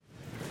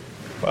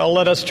Well,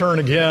 let us turn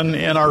again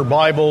in our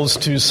Bibles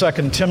to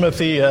 2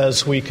 Timothy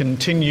as we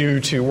continue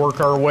to work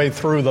our way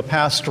through the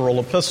pastoral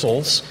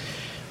epistles.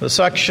 The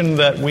section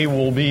that we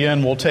will be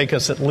in will take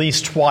us at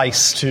least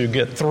twice to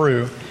get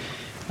through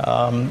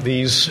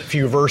these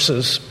few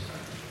verses.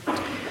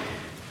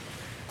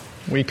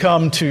 We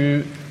come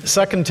to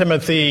 2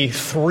 Timothy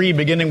 3,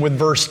 beginning with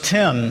verse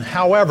 10.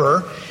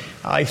 However,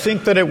 I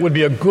think that it would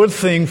be a good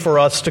thing for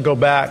us to go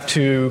back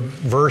to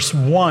verse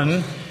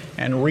 1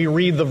 and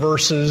reread the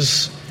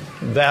verses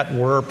that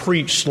were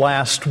preached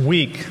last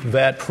week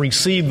that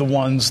precede the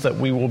ones that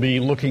we will be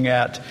looking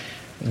at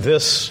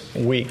this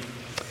week.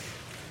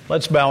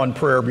 Let's bow in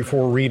prayer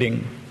before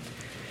reading.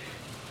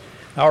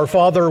 Our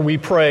Father, we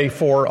pray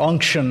for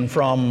unction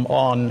from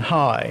on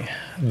high,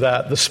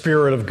 that the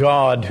Spirit of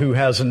God who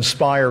has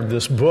inspired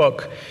this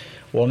book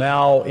will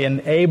now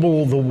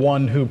enable the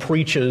one who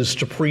preaches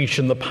to preach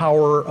in the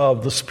power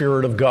of the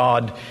Spirit of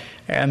God,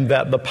 and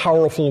that the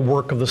powerful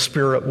work of the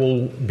Spirit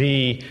will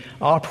be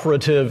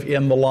operative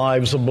in the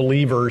lives of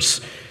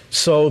believers,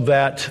 so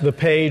that the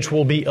page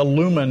will be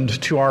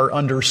illumined to our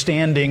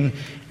understanding,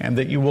 and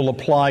that you will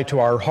apply to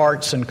our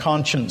hearts and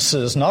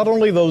consciences not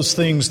only those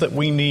things that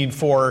we need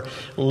for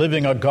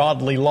living a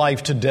godly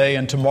life today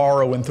and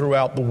tomorrow and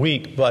throughout the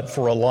week, but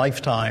for a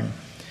lifetime.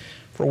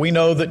 For we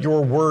know that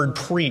your word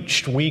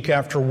preached week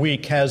after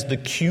week has the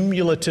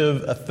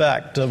cumulative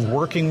effect of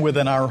working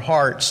within our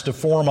hearts to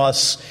form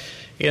us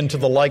into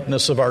the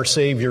likeness of our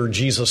Savior,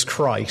 Jesus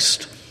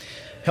Christ.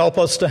 Help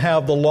us to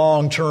have the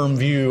long-term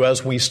view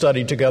as we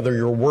study together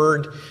your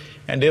word.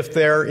 And if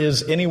there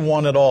is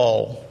anyone at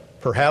all,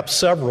 perhaps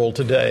several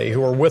today,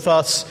 who are with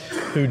us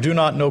who do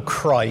not know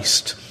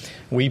Christ,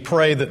 we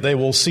pray that they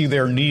will see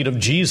their need of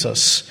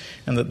Jesus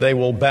and that they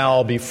will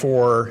bow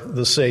before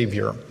the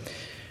Savior.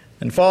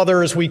 And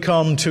Father, as we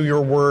come to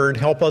your word,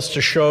 help us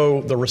to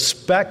show the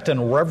respect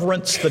and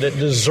reverence that it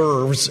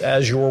deserves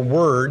as your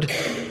word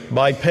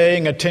by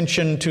paying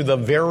attention to the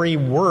very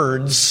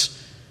words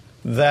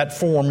that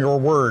form your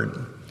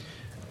word.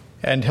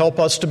 And help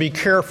us to be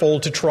careful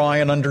to try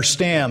and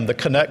understand the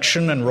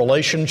connection and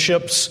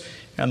relationships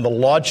and the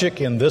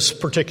logic in this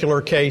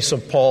particular case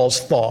of Paul's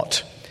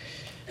thought.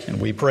 And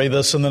we pray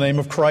this in the name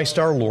of Christ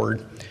our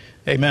Lord.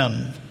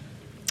 Amen.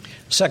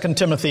 2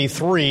 Timothy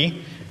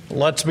 3.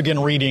 Let's begin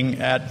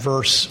reading at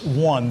verse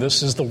 1.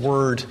 This is the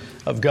word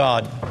of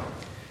God.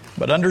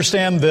 But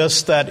understand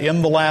this, that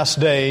in the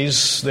last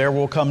days there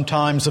will come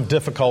times of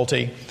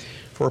difficulty,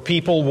 for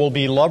people will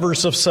be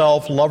lovers of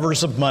self,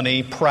 lovers of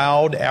money,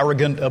 proud,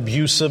 arrogant,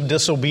 abusive,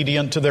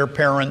 disobedient to their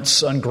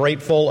parents,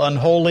 ungrateful,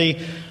 unholy,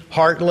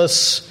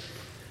 heartless,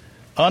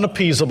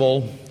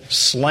 unappeasable,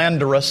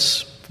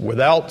 slanderous,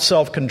 without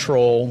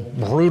self-control,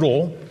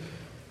 brutal,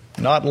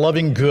 not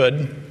loving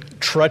good,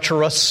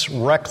 treacherous,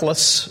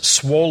 reckless,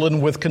 swollen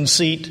with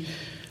conceit,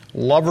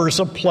 lovers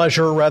of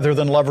pleasure rather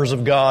than lovers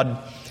of God,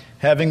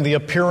 having the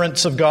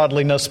appearance of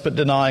godliness but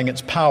denying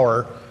its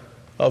power.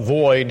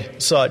 Avoid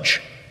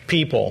such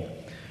people.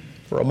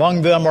 For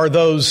among them are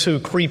those who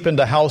creep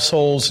into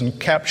households and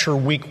capture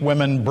weak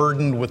women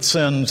burdened with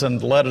sins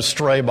and led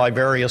astray by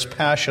various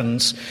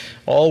passions,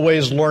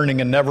 always learning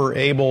and never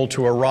able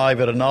to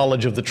arrive at a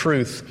knowledge of the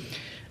truth.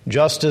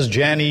 Just as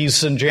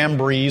Jannes and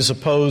Jambres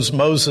opposed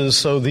Moses,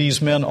 so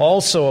these men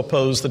also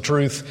oppose the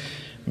truth,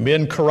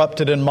 men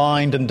corrupted in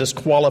mind and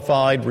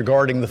disqualified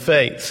regarding the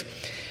faith.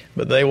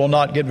 But they will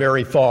not get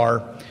very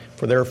far,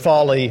 for their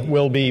folly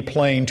will be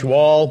plain to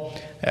all,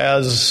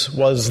 as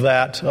was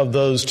that of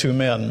those two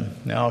men.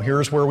 Now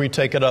here's where we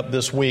take it up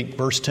this week,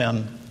 verse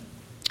 10.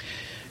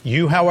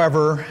 You,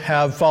 however,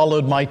 have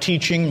followed my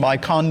teaching, my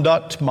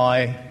conduct,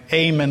 my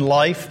aim in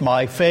life,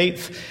 my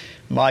faith,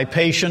 my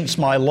patience,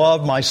 my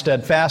love, my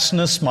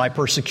steadfastness, my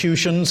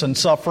persecutions and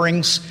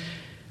sufferings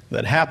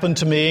that happened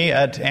to me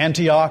at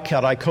Antioch,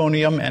 at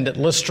Iconium, and at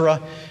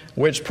Lystra,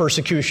 which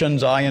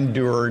persecutions I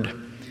endured.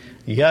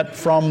 Yet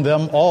from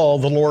them all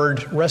the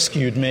Lord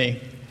rescued me.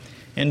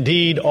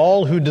 Indeed,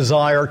 all who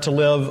desire to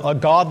live a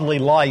godly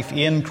life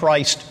in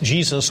Christ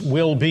Jesus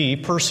will be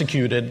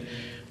persecuted,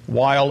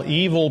 while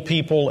evil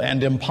people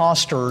and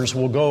impostors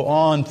will go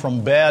on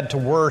from bad to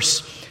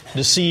worse,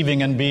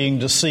 deceiving and being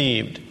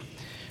deceived.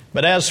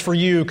 But as for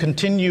you,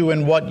 continue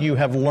in what you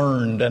have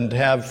learned and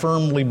have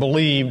firmly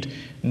believed,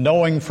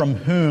 knowing from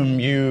whom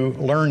you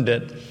learned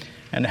it,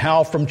 and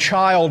how from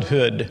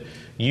childhood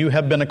you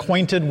have been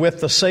acquainted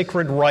with the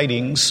sacred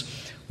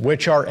writings,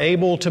 which are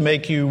able to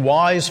make you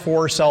wise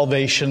for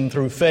salvation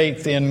through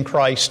faith in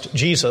Christ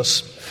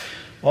Jesus.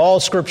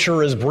 All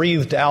Scripture is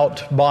breathed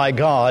out by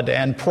God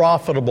and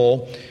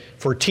profitable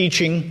for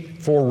teaching,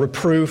 for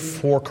reproof,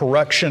 for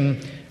correction,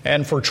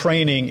 and for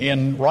training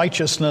in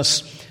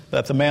righteousness,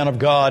 that the man of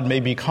God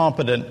may be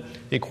competent,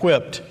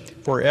 equipped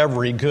for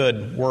every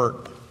good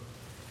work.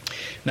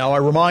 Now I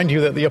remind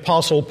you that the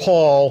Apostle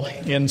Paul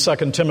in 2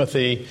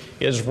 Timothy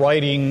is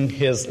writing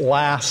his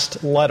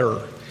last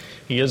letter.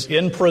 He is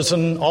in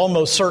prison,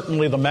 almost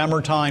certainly the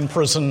Mamertine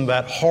prison,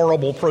 that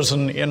horrible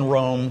prison in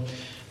Rome,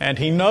 and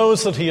he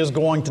knows that he is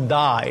going to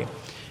die.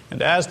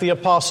 And as the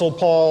Apostle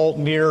Paul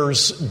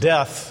nears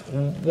death,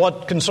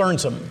 what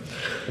concerns him?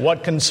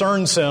 What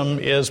concerns him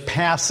is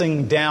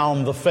passing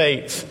down the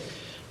faith,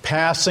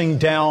 passing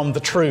down the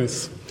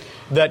truth,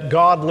 that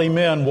godly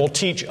men will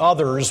teach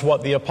others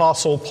what the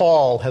Apostle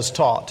Paul has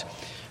taught,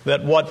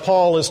 that what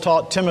Paul has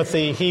taught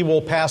Timothy, he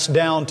will pass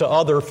down to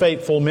other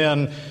faithful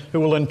men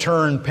who will in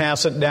turn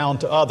pass it down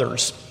to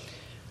others.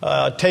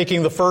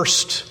 Taking the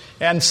first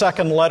and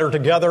second letter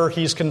together,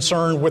 he's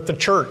concerned with the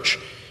church,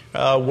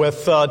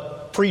 with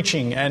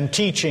preaching and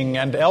teaching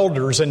and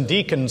elders and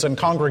deacons and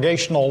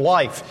congregational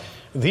life.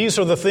 These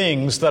are the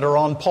things that are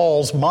on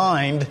Paul's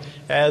mind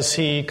as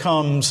he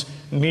comes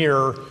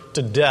near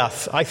to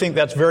death. I think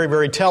that's very,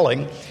 very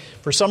telling.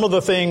 For some of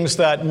the things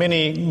that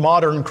many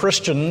modern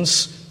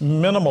Christians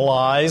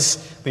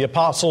minimalize, the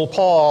Apostle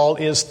Paul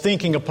is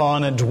thinking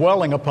upon and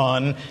dwelling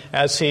upon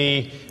as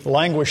he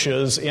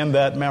languishes in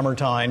that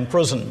Mamertine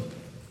prison.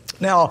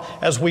 Now,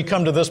 as we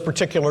come to this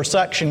particular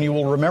section, you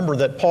will remember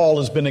that Paul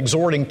has been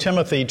exhorting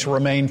Timothy to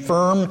remain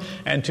firm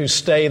and to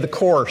stay the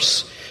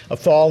course. A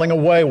falling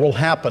away will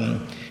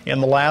happen. In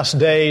the last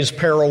days,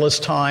 perilous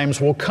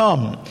times will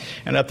come.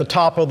 And at the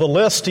top of the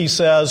list, he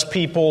says,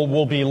 people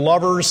will be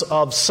lovers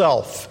of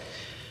self.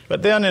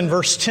 But then in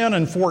verse 10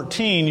 and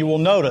 14, you will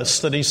notice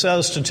that he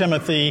says to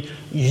Timothy,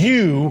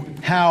 you,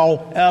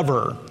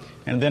 however.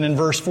 And then in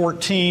verse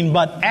 14,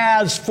 but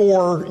as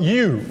for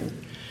you,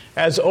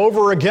 as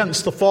over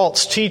against the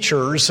false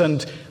teachers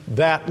and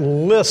that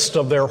list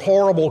of their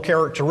horrible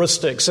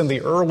characteristics in the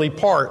early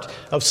part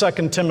of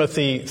 2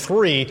 Timothy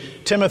 3,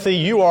 Timothy,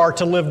 you are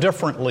to live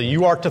differently.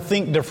 You are to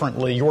think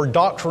differently. Your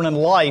doctrine and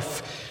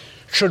life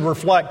should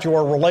reflect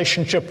your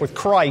relationship with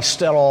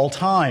Christ at all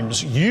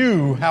times.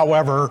 You,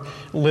 however,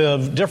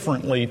 live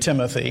differently,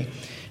 Timothy.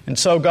 And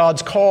so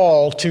God's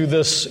call to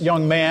this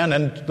young man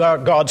and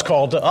God's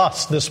call to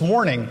us this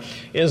morning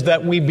is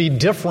that we be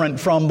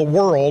different from the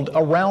world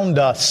around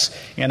us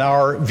in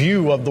our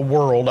view of the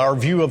world, our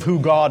view of who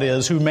God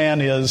is, who man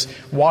is,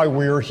 why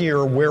we're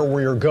here, where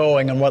we're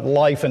going, and what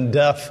life and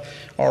death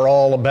are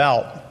all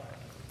about.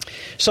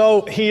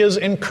 So he is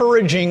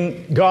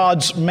encouraging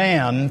God's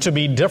man to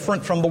be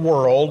different from the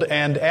world,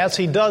 and as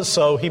he does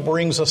so, he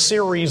brings a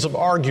series of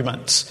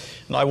arguments.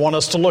 And I want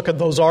us to look at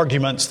those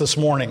arguments this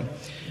morning.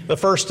 The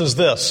first is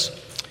this.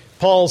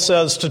 Paul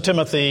says to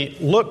Timothy,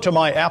 look to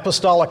my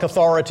apostolic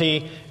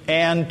authority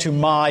and to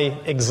my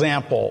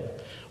example.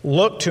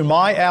 Look to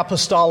my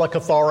apostolic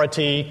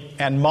authority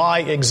and my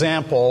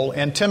example,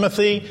 and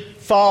Timothy,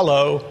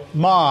 follow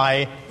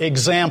my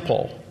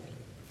example.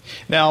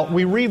 Now,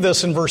 we read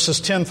this in verses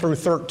 10 through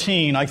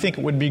 13. I think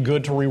it would be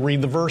good to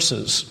reread the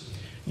verses.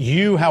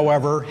 You,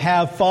 however,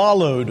 have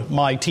followed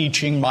my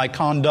teaching, my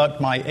conduct,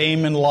 my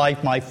aim in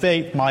life, my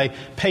faith, my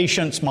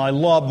patience, my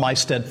love, my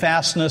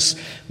steadfastness,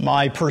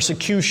 my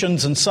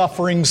persecutions and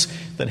sufferings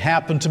that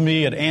happened to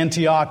me at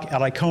Antioch,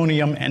 at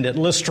Iconium, and at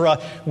Lystra,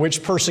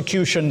 which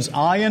persecutions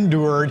I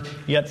endured,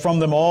 yet from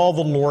them all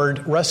the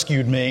Lord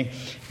rescued me.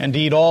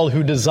 Indeed, all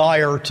who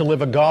desire to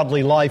live a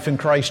godly life in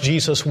Christ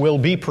Jesus will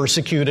be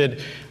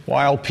persecuted,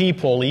 while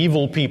people,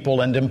 evil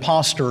people, and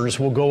impostors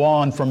will go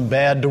on from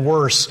bad to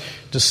worse,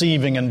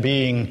 deceiving and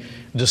being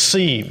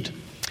deceived.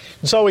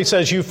 And so he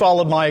says, you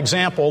followed my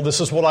example.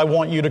 This is what I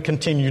want you to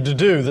continue to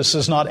do. This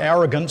is not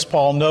arrogance.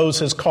 Paul knows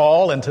his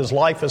call and his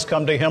life has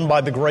come to him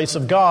by the grace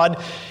of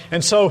God.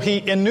 And so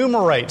he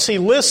enumerates, he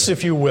lists,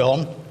 if you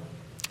will,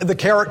 the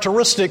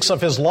characteristics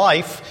of his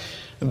life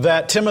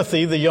that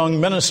Timothy, the young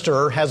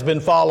minister, has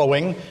been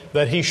following,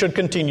 that he should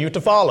continue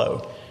to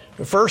follow.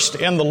 First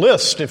in the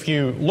list, if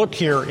you look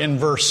here in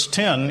verse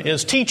 10,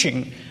 is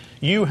teaching.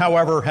 You,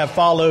 however, have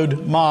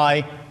followed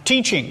my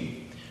teaching.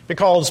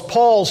 Because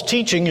Paul's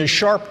teaching is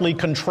sharply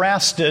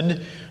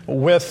contrasted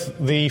with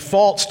the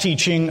false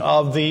teaching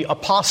of the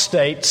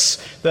apostates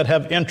that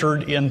have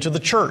entered into the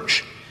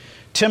church.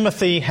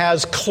 Timothy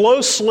has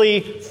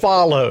closely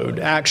followed,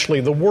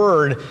 actually, the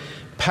word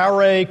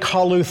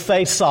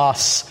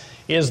parakoluthesos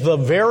is the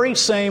very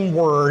same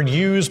word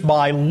used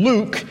by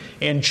Luke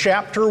in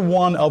chapter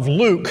 1 of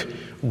Luke,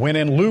 when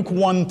in Luke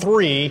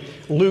 1:3,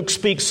 Luke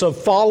speaks of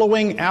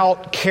following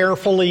out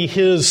carefully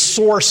his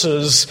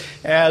sources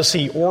as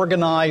he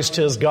organized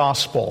his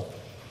gospel.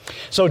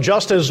 So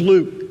just as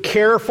Luke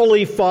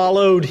carefully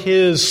followed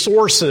his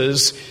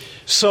sources,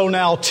 so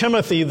now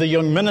Timothy, the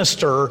young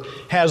minister,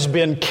 has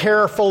been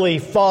carefully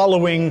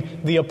following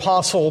the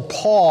Apostle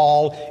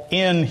Paul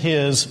in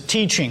his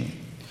teaching.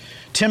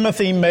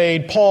 Timothy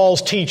made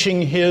Paul's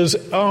teaching his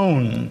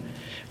own.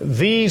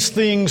 These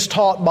things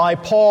taught by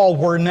Paul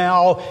were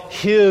now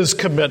his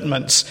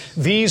commitments.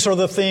 These are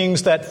the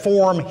things that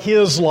form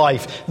his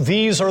life.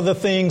 These are the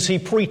things he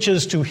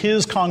preaches to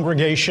his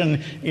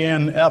congregation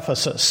in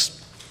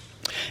Ephesus.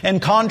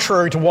 And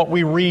contrary to what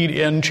we read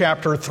in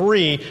chapter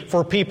 3,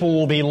 for people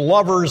will be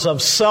lovers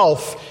of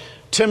self,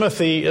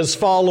 Timothy is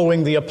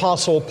following the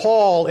Apostle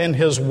Paul in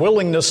his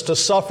willingness to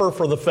suffer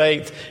for the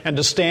faith and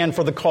to stand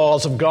for the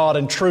cause of God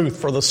and truth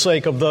for the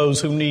sake of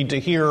those who need to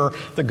hear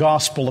the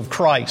gospel of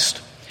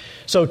Christ.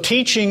 So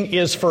teaching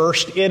is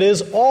first. It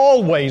is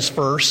always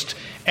first.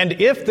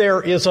 And if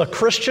there is a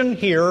Christian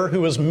here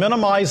who is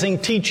minimizing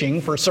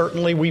teaching, for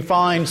certainly we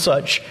find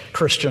such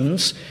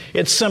Christians,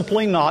 it's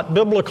simply not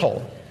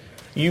biblical.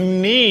 You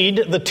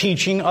need the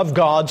teaching of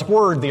God's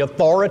Word, the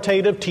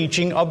authoritative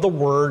teaching of the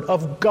Word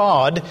of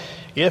God,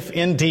 if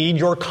indeed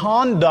your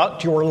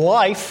conduct, your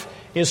life,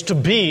 is to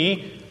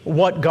be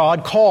what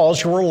God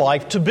calls your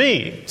life to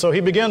be. So he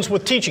begins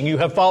with teaching. You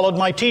have followed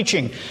my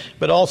teaching.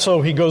 But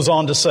also he goes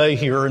on to say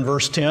here in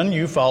verse 10,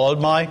 you followed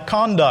my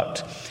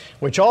conduct,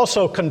 which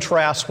also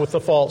contrasts with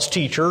the false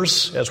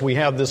teachers, as we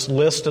have this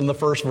list in the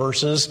first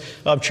verses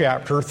of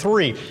chapter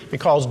 3.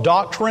 Because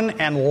doctrine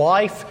and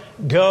life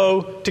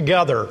go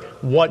together.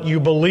 What you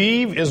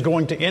believe is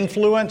going to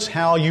influence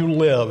how you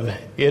live.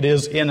 It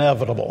is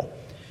inevitable.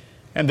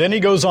 And then he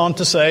goes on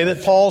to say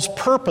that Paul's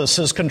purpose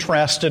is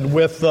contrasted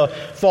with the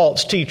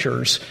false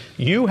teachers.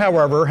 You,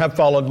 however, have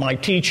followed my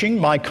teaching,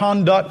 my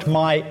conduct,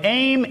 my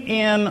aim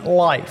in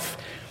life.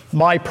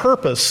 My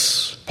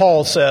purpose,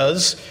 Paul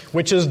says,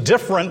 which is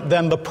different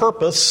than the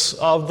purpose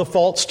of the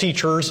false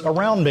teachers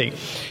around me.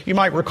 You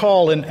might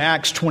recall in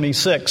Acts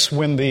 26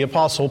 when the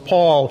Apostle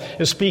Paul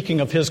is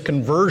speaking of his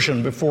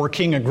conversion before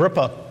King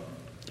Agrippa,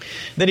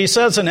 that he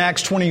says in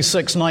Acts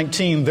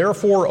 26:19,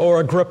 therefore, O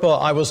Agrippa,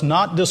 I was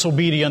not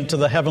disobedient to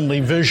the heavenly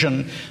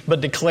vision,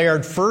 but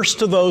declared first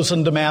to those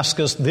in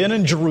Damascus, then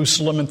in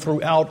Jerusalem, and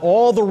throughout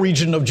all the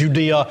region of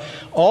Judea,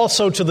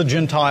 also to the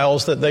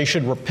Gentiles, that they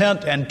should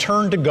repent and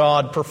turn to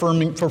God,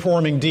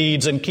 performing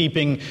deeds in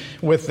keeping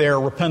with their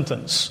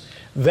repentance.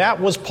 That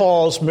was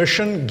Paul's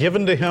mission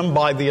given to him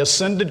by the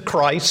ascended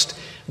Christ.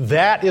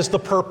 That is the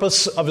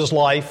purpose of his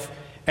life,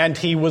 and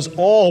he was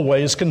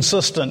always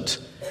consistent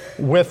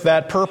with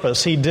that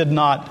purpose. He did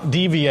not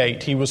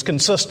deviate. He was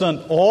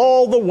consistent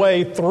all the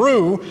way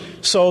through,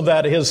 so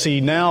that as he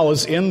now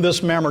is in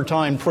this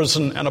Mamertine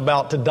prison and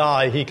about to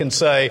die, he can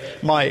say,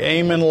 my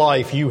aim in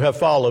life you have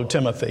followed,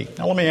 Timothy.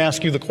 Now let me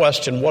ask you the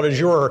question, what is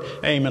your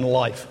aim in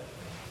life?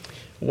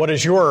 What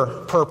is your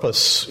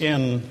purpose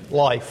in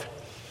life?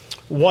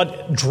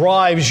 What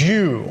drives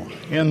you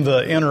in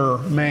the inner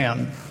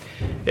man?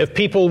 If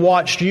people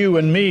watched you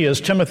and me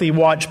as Timothy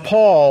watched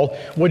Paul,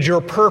 would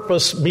your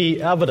purpose be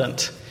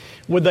evident?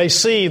 Would they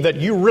see that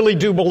you really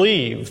do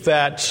believe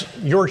that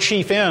your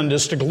chief end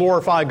is to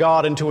glorify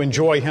God and to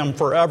enjoy Him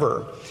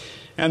forever?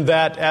 And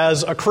that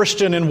as a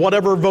Christian in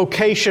whatever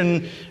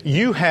vocation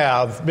you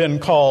have been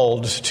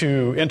called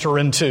to enter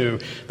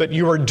into, that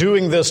you are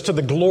doing this to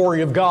the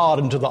glory of God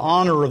and to the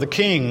honor of the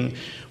King?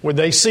 Would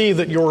they see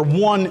that your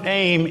one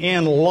aim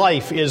in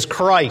life is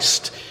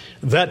Christ?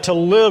 That to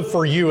live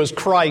for you is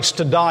Christ,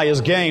 to die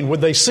is gain? Would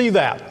they see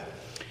that?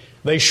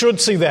 They should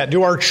see that.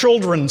 Do our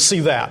children see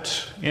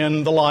that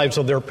in the lives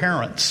of their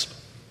parents?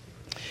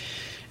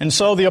 And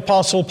so the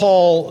Apostle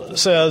Paul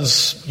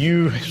says,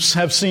 you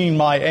have seen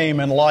my aim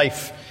in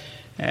life,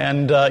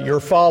 and you're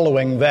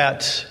following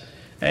that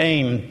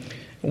aim.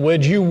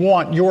 Would you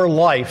want your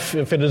life,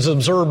 if it is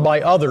observed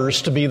by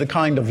others, to be the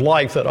kind of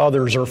life that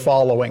others are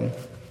following?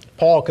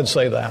 Paul could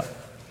say that.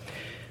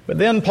 But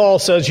then Paul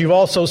says, you've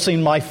also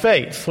seen my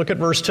faith. Look at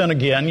verse 10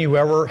 again. You,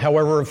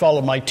 however, have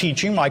followed my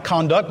teaching, my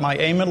conduct, my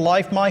aim in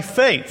life, my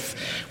faith,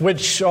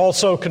 which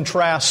also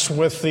contrasts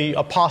with the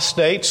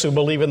apostates who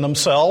believe in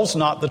themselves,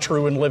 not the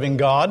true and living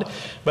God.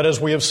 But as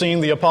we have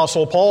seen, the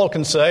Apostle Paul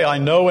can say, I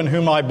know in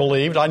whom I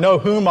believed, I know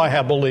whom I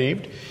have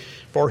believed,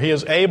 for he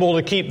is able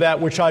to keep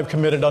that which I've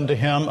committed unto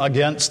him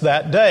against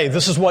that day.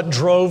 This is what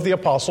drove the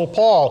Apostle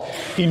Paul.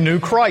 He knew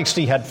Christ.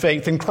 He had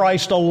faith in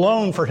Christ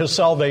alone for his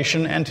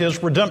salvation and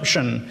his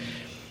redemption.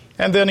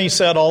 And then he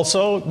said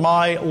also,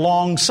 my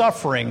long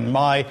suffering,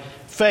 my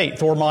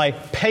faith, or my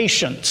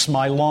patience,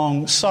 my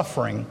long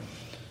suffering,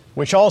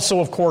 which also,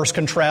 of course,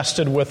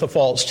 contrasted with the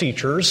false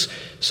teachers,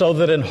 so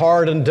that in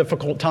hard and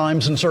difficult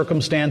times and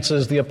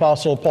circumstances, the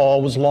Apostle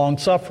Paul was long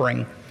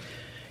suffering.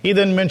 He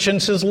then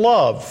mentions his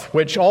love,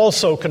 which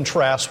also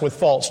contrasts with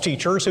false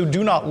teachers who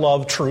do not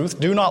love truth,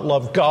 do not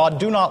love God,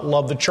 do not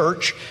love the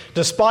church.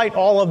 Despite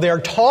all of their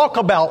talk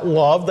about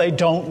love, they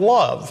don't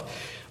love.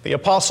 The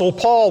Apostle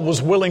Paul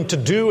was willing to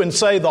do and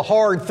say the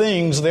hard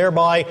things,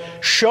 thereby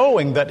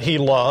showing that he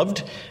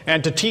loved,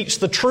 and to teach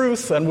the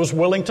truth, and was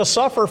willing to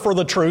suffer for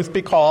the truth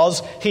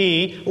because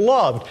he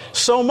loved.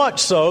 So much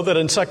so that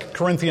in 2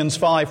 Corinthians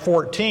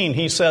 5:14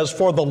 he says,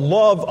 for the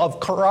love of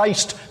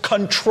Christ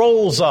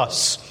controls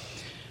us.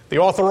 The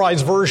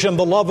Authorized Version,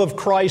 the love of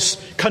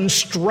Christ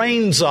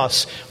constrains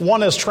us.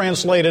 One is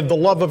translated, the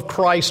love of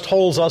Christ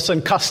holds us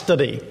in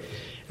custody.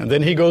 And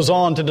then he goes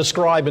on to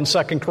describe in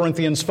 2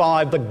 Corinthians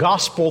 5 the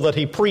gospel that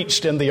he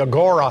preached in the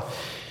Agora.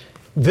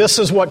 This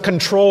is what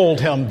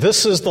controlled him.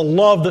 This is the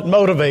love that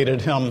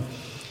motivated him.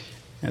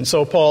 And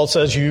so Paul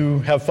says, you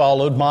have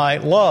followed my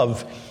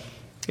love.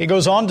 He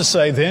goes on to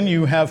say, then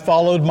you have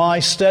followed my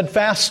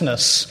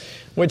steadfastness,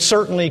 which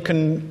certainly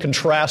can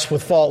contrast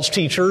with false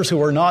teachers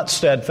who are not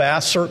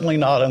steadfast, certainly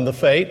not in the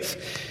faith.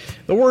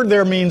 The word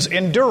there means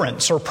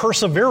endurance or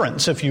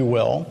perseverance, if you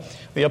will.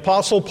 The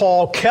Apostle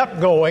Paul kept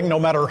going no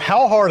matter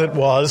how hard it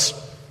was,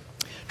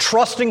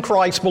 trusting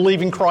Christ,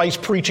 believing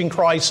Christ, preaching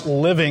Christ,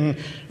 living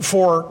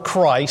for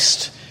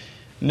Christ,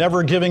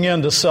 never giving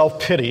in to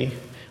self-pity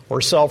or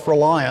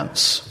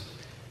self-reliance.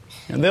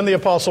 And then the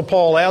Apostle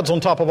Paul adds on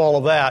top of all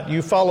of that,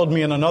 you followed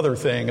me in another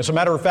thing. As a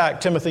matter of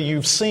fact, Timothy,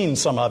 you've seen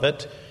some of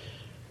it.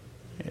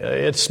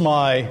 It's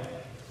my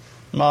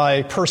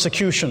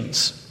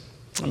persecutions,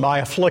 my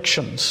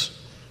afflictions,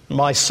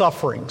 my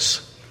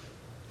sufferings.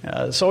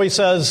 So he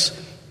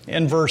says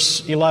in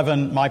verse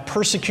 11, my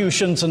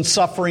persecutions and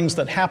sufferings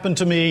that happened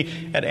to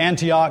me at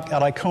Antioch,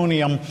 at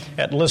Iconium,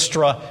 at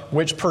Lystra,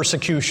 which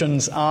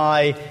persecutions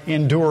I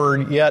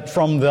endured, yet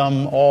from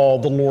them all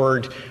the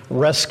Lord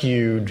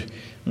rescued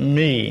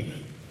me.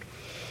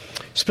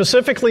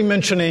 Specifically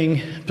mentioning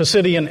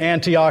Pisidian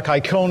Antioch,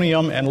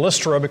 Iconium, and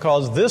Lystra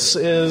because this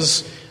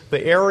is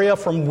the area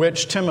from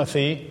which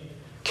Timothy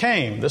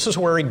came. This is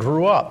where he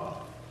grew up.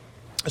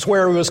 It's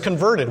where he was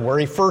converted, where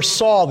he first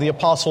saw the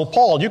Apostle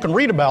Paul. You can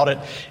read about it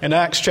in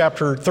Acts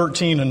chapter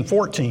 13 and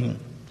 14.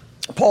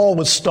 Paul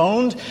was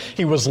stoned.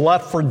 He was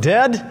left for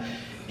dead.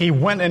 He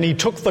went and he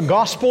took the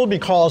gospel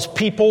because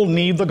people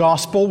need the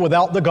gospel.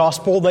 Without the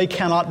gospel, they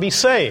cannot be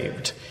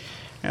saved.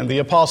 And the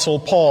Apostle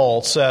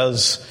Paul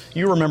says,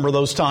 you remember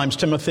those times,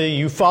 Timothy.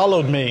 You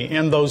followed me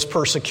in those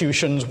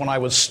persecutions when I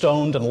was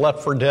stoned and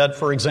left for dead,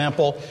 for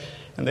example.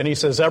 And then he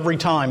says, every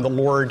time the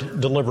Lord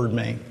delivered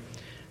me.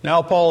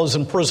 Now Paul is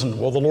in prison.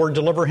 Will the Lord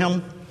deliver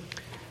him?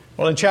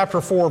 Well, in chapter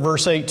 4,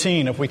 verse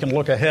 18, if we can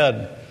look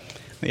ahead,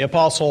 the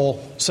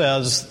apostle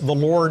says, the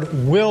Lord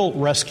will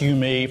rescue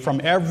me from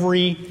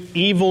every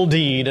evil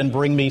deed and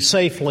bring me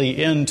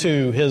safely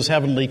into his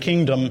heavenly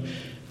kingdom.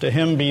 To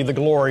him be the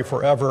glory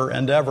forever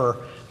and ever.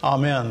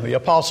 Amen. The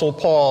Apostle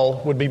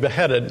Paul would be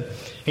beheaded.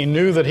 He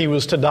knew that he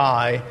was to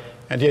die,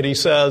 and yet he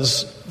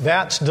says,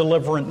 that's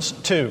deliverance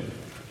too.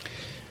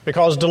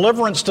 Because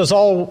deliverance does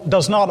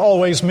not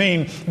always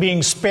mean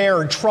being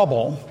spared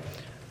trouble.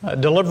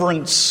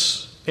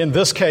 Deliverance, in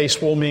this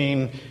case, will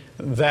mean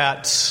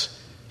that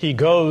he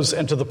goes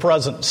into the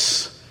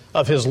presence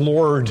of his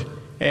Lord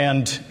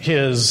and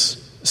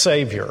his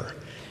Savior.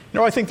 You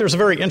know, I think there's a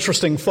very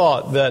interesting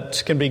thought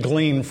that can be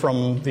gleaned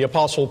from the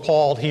Apostle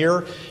Paul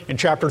here in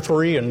chapter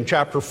 3 and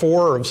chapter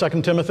 4 of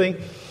 2 Timothy.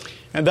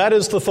 And that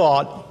is the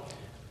thought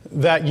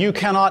that you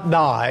cannot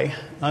die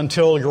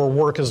until your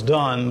work is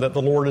done that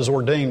the Lord has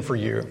ordained for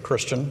you,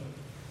 Christian.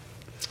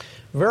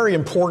 Very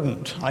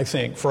important, I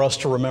think, for us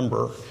to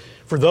remember.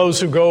 For those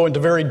who go into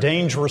very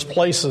dangerous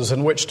places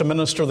in which to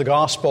minister the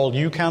gospel,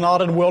 you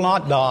cannot and will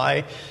not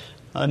die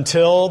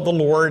until the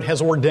Lord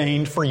has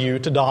ordained for you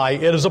to die.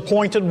 It is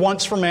appointed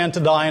once for man to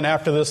die, and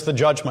after this the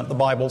judgment, the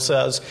Bible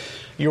says.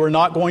 You are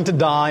not going to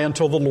die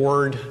until the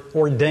Lord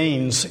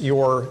ordains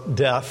your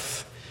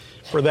death.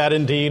 For that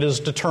indeed is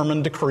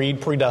determined,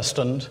 decreed,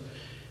 predestined.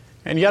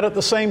 And yet at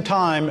the same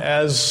time,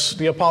 as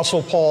the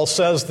Apostle Paul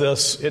says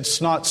this, it's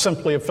not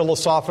simply a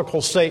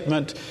philosophical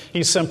statement.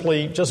 He's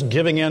simply just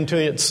giving in to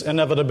its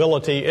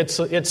inevitability.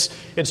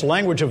 It's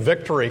language of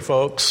victory,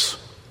 folks.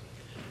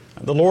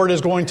 The Lord is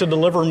going to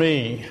deliver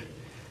me,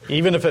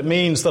 even if it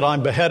means that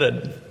I'm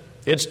beheaded.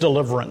 It's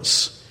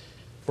deliverance.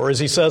 For as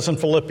he says in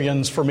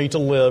Philippians, for me to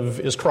live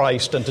is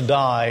Christ and to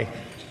die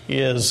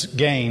is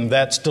gain.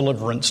 That's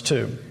deliverance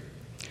too.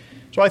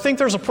 So I think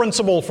there's a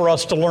principle for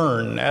us to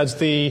learn. As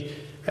the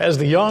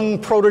young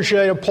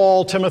protege of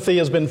Paul, Timothy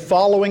has been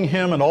following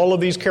him in all of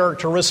these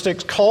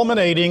characteristics,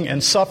 culminating in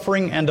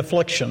suffering and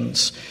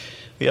afflictions.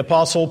 The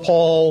Apostle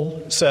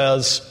Paul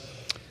says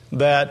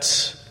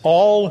that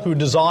all who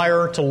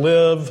desire to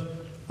live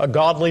a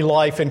godly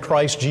life in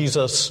Christ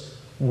Jesus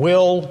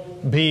will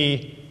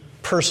be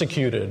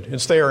persecuted.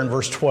 It's there in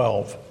verse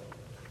 12.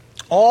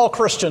 All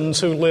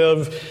Christians who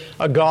live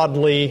a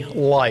godly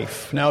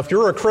life. Now, if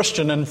you're a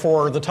Christian and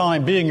for the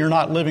time being you're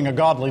not living a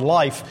godly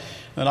life,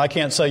 then I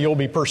can't say you'll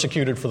be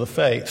persecuted for the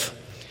faith.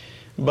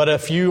 But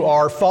if you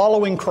are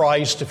following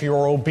Christ, if you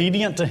are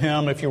obedient to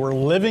Him, if you are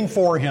living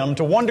for Him,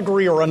 to one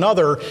degree or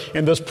another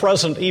in this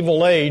present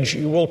evil age,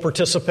 you will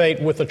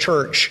participate with a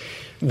church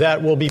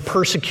that will be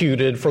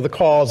persecuted for the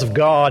cause of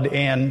God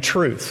and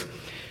truth.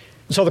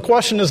 So the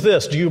question is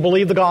this: do you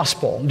believe the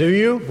gospel? Do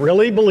you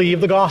really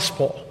believe the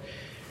gospel?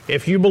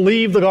 If you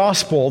believe the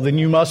gospel, then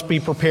you must be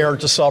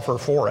prepared to suffer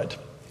for it.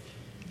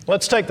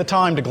 Let's take the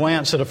time to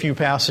glance at a few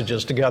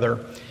passages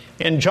together.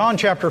 In John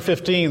chapter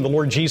 15, the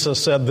Lord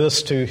Jesus said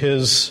this to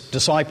His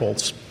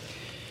disciples.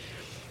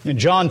 In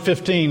John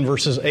 15,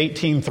 verses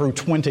 18 through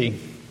 20.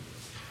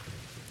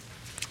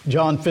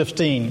 John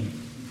 15,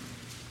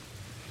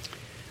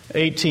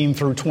 18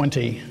 through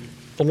 20.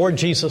 The Lord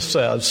Jesus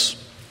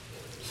says,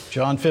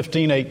 John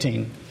 15,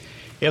 18,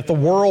 if the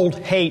world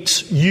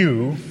hates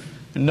you,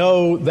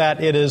 know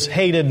that it has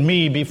hated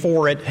me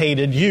before it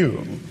hated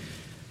you.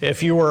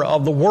 If you were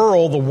of the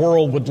world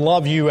would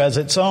love you as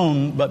its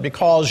own, but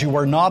because you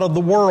are not of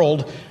the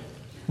world,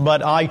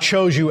 but I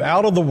chose you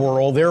out of the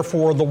world,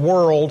 therefore the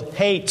world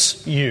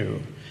hates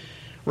you.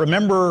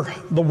 Remember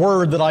the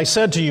word that I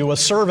said to you, a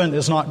servant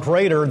is not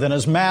greater than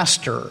his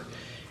master.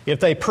 If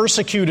they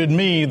persecuted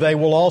me, they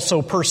will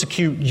also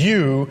persecute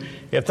you.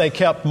 If they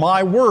kept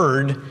my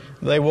word,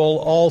 they will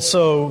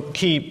also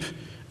keep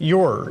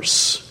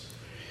yours.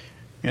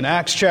 In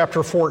Acts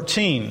chapter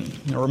 14,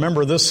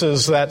 remember this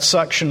is that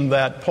section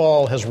that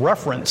Paul has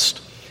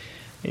referenced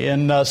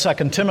in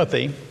 2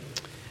 Timothy.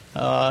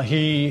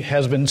 He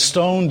has been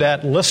stoned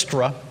at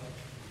Lystra.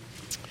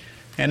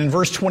 And in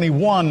verse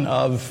 21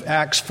 of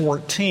Acts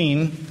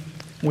 14,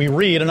 we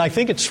read, and I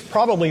think it's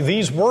probably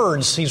these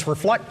words he's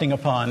reflecting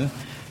upon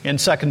in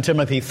 2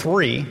 Timothy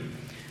 3.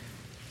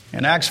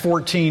 In Acts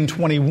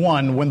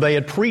 14:21, when they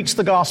had preached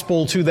the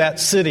gospel to that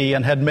city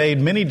and had made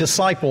many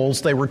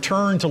disciples, they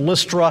returned to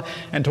Lystra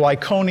and to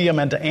Iconium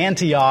and to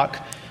Antioch,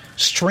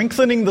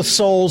 strengthening the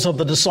souls of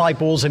the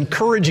disciples,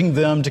 encouraging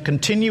them to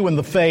continue in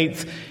the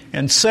faith,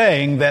 and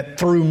saying that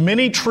through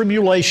many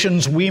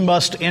tribulations we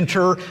must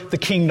enter the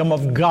kingdom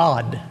of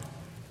God.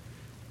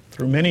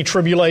 Through many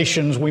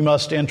tribulations we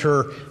must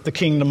enter the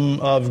kingdom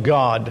of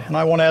God. And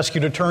I want to ask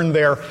you to turn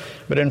there,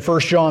 but in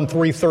 1 John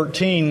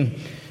 3:13,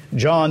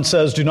 John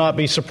says, "Do not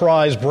be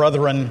surprised,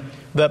 brethren,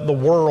 that the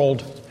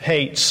world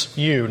hates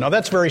you." Now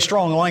that's very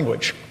strong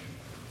language.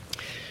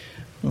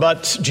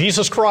 But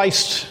Jesus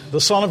Christ,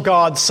 the Son of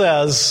God,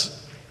 says,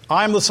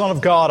 "I am the Son of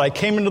God. I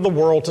came into the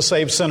world to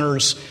save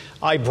sinners.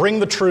 I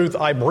bring the truth.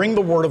 I bring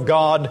the Word of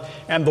God,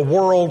 and the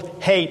world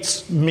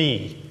hates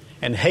me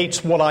and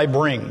hates what I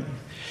bring."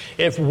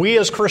 If we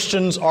as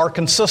Christians are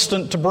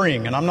consistent to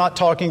bring, and I'm not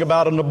talking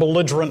about in a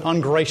belligerent,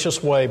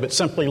 ungracious way, but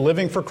simply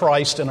living for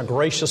Christ in a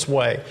gracious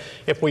way,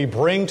 if we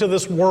bring to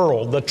this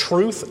world the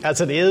truth as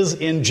it is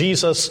in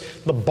Jesus,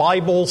 the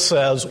Bible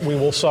says we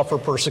will suffer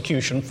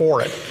persecution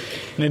for it.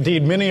 And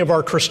indeed, many of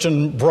our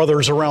Christian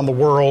brothers around the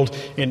world,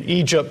 in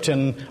Egypt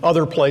and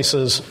other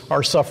places,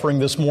 are suffering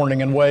this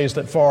morning in ways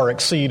that far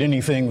exceed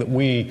anything that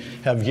we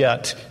have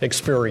yet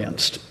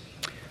experienced.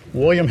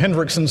 William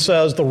Hendrickson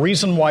says, "The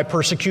reason why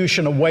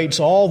persecution awaits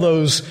all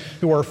those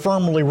who are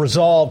firmly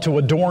resolved to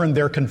adorn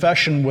their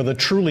confession with a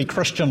truly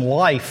Christian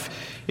life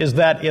is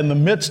that in the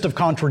midst of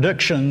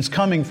contradictions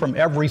coming from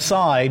every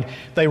side,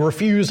 they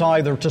refuse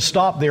either to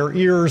stop their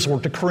ears or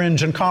to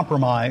cringe and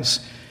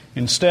compromise.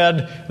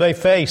 Instead, they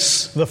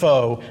face the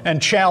foe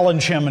and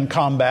challenge him in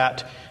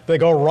combat. They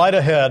go right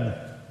ahead,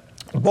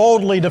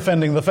 boldly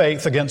defending the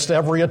faith against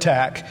every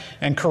attack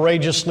and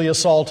courageously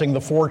assaulting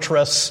the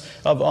fortress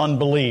of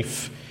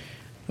unbelief.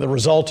 The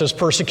result is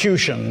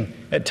persecution,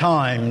 at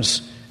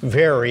times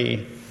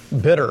very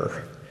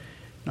bitter."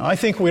 Now, I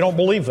think we don't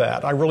believe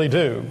that. I really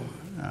do.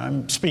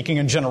 I'm speaking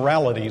in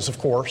generalities, of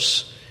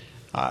course.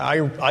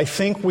 I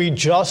think we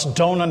just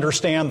don't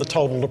understand the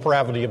total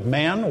depravity of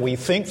man. We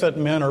think that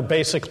men are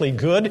basically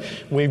good.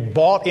 We've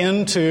bought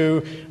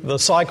into the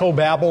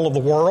psychobabble of the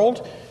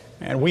world,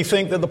 and we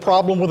think that the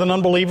problem with an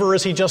unbeliever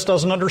is he just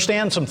doesn't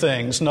understand some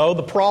things. No,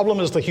 the problem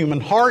is the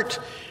human heart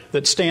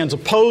that stands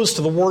opposed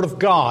to the Word of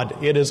God.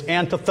 It is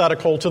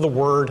antithetical to the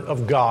Word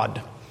of God.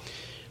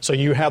 So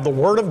you have the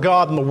Word of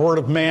God and the Word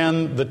of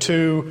man. The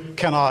two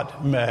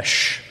cannot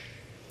mesh.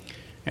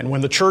 And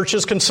when the church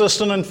is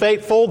consistent and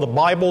faithful, the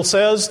Bible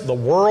says the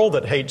world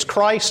that hates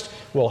Christ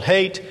will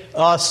hate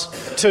us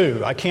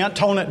too. I can't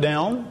tone it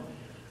down.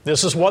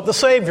 This is what the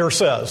Savior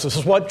says. This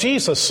is what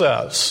Jesus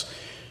says.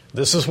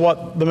 This is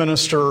what the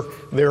minister,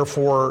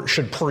 therefore,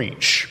 should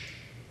preach.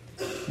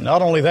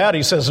 Not only that,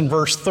 he says in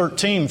verse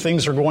 13,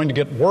 things are going to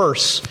get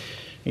worse.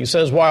 He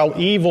says, while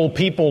evil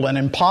people and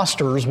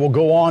impostors will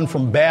go on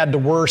from bad to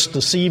worse,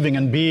 deceiving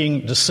and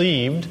being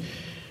deceived.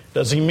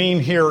 Does he mean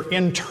here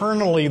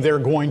internally they're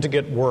going to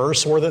get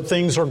worse, or that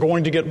things are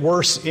going to get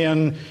worse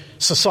in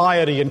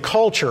society and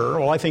culture?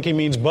 Well, I think he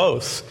means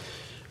both.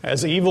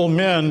 As evil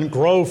men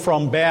grow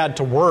from bad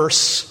to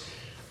worse,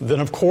 then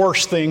of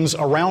course things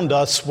around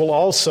us will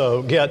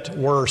also get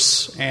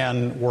worse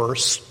and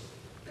worse.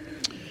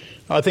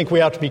 I think we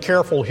have to be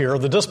careful here.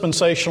 The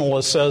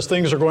dispensationalist says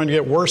things are going to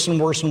get worse and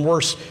worse and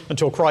worse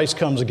until Christ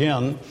comes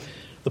again.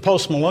 The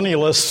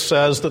postmillennialist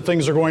says that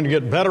things are going to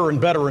get better and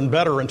better and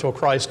better until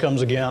Christ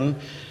comes again.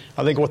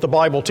 I think what the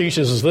Bible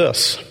teaches is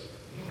this.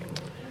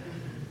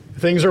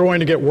 Things are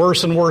going to get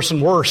worse and worse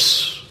and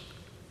worse.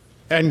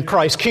 And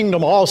Christ's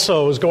kingdom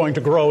also is going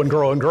to grow and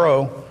grow and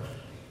grow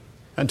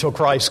until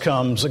Christ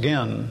comes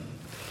again.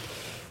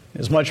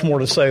 There's much more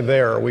to say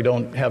there. We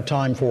don't have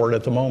time for it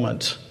at the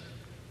moment.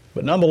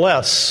 But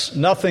nonetheless,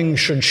 nothing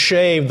should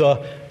shave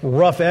the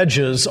rough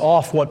edges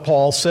off what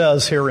Paul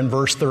says here in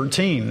verse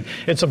 13.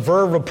 It's a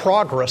verb of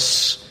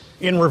progress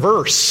in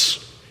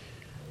reverse.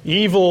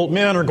 Evil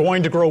men are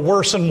going to grow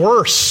worse and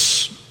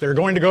worse. They're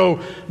going to go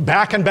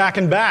back and back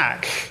and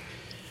back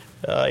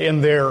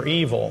in their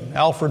evil.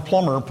 Alfred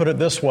Plummer put it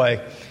this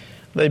way: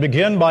 they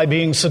begin by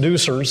being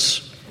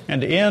seducers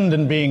and end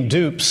in being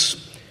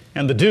dupes,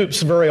 and the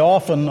dupes very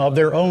often of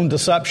their own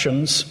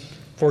deceptions.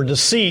 For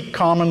deceit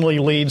commonly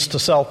leads to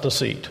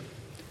self-deceit.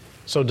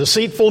 So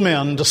deceitful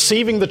men,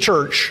 deceiving the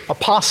church,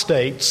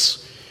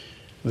 apostates,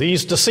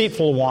 these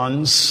deceitful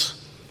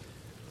ones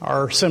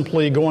are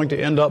simply going to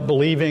end up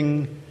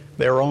believing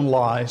their own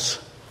lies.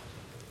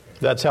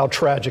 That's how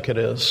tragic it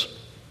is.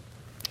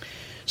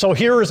 So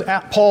here is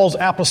Paul's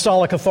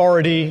apostolic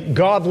authority,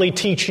 godly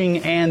teaching,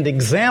 and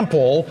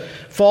example.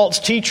 False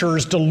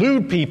teachers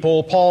delude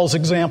people. Paul's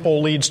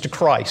example leads to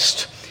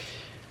Christ.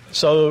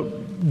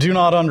 So do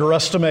not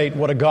underestimate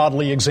what a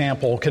godly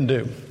example can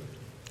do.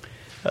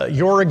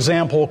 Your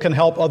example can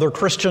help other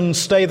Christians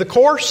stay the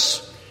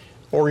course,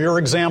 or your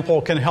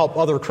example can help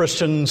other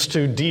Christians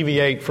to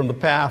deviate from the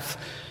path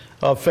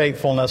of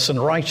faithfulness and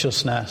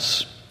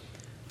righteousness.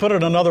 Put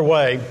it another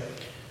way,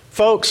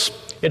 folks,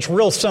 it's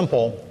real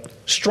simple.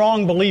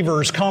 Strong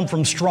believers come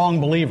from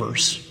strong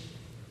believers.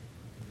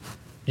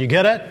 You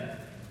get it?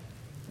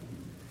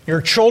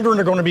 Your children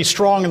are going to be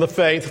strong in the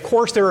faith. Of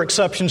course, there are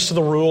exceptions to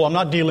the rule. I'm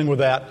not dealing with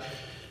that.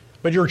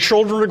 But your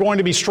children are going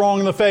to be strong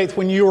in the faith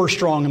when you are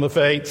strong in the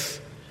faith.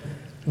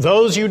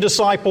 Those you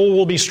disciple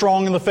will be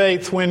strong in the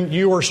faith when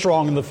you are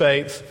strong in the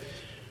faith.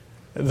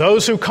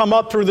 Those who come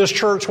up through this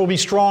church will be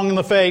strong in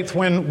the faith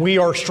when we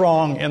are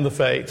strong in the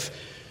faith.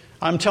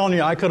 I'm telling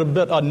you, I could have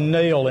bitten a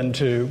nail in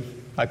two.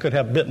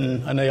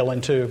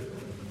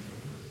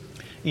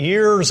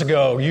 Years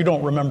ago, you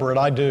don't remember it,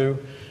 I do,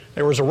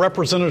 there was a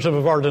representative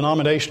of our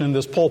denomination in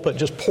this pulpit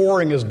just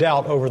pouring his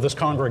doubt over this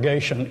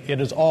congregation.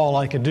 It is all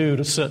I could do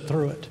to sit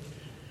through it.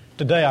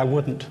 Today, I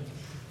wouldn't.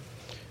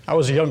 I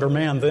was a younger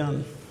man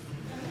then.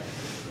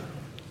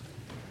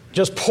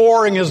 Just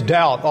pouring his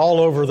doubt all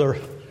over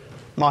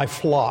my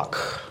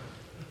flock.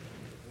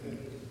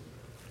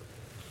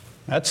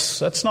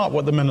 That's not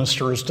what the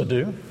minister is to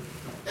do.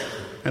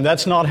 And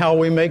that's not how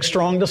we make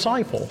strong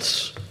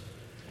disciples.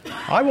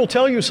 I will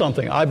tell you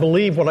something. I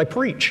believe what I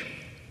preach.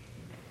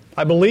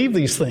 I believe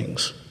these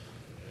things.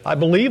 I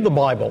believe the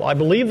Bible. I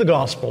believe the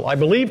gospel. I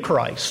believe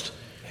Christ.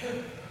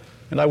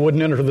 And I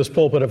wouldn't enter this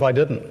pulpit if I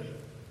didn't.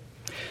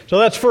 So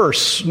that's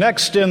first.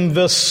 Next, in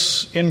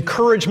this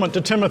encouragement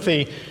to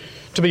Timothy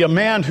to be a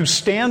man who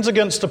stands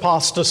against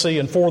apostasy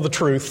and for the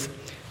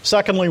truth.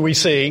 Secondly, we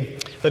see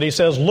that he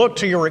says, look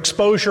to your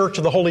exposure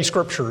to the Holy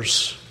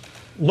Scriptures.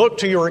 Look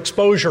to your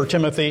exposure,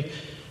 Timothy,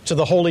 to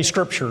the Holy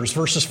Scriptures,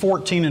 verses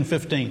 14 and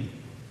 15.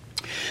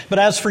 But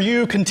as for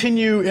you,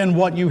 continue in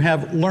what you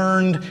have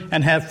learned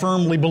and have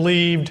firmly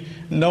believed,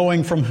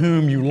 knowing from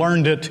whom you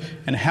learned it,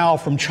 and how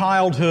from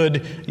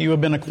childhood you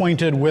have been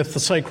acquainted with the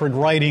sacred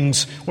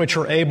writings, which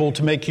are able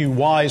to make you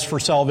wise for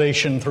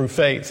salvation through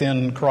faith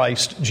in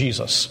Christ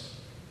Jesus.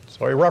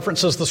 So he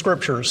references the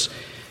Scriptures.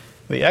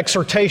 The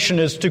exhortation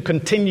is to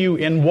continue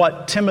in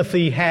what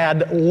Timothy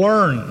had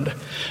learned,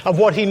 of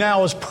what he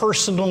now is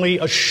personally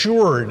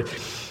assured,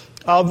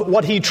 of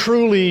what he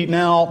truly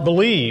now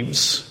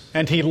believes.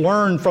 And he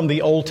learned from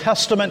the Old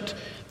Testament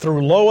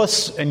through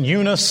Lois and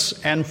Eunice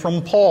and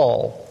from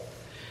Paul.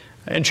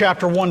 In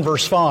chapter 1,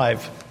 verse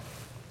 5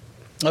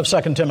 of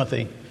 2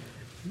 Timothy,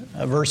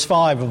 verse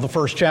 5 of the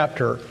first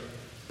chapter,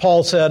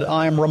 Paul said,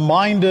 I am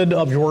reminded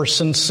of your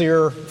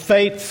sincere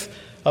faith,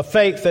 a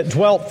faith that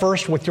dwelt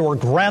first with your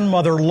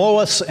grandmother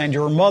Lois and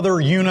your mother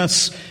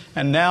Eunice,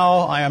 and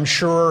now, I am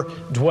sure,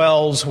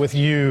 dwells with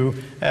you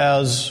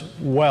as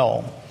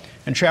well.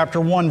 In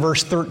chapter 1,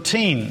 verse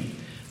 13,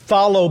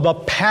 follow the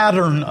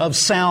pattern of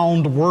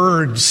sound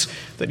words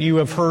that you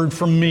have heard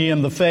from me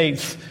in the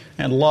faith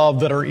and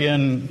love that are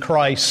in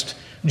Christ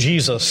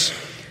Jesus.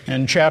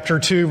 In chapter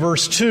 2,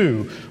 verse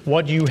 2,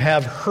 what you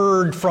have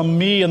heard from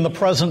me in the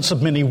presence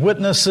of many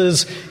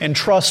witnesses,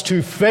 entrust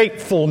to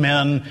faithful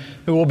men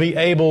who will be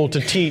able to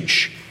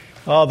teach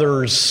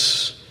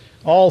others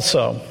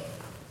also.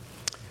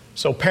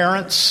 So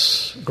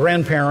parents,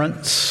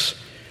 grandparents,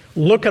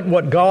 look at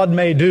what God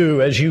may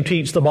do as you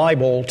teach the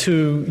Bible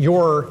to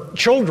your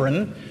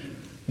children,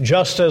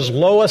 just as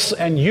Lois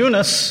and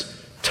Eunice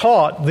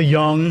taught the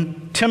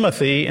young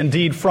Timothy,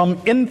 indeed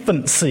from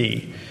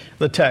infancy,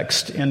 the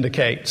text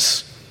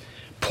indicates.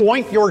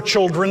 Point your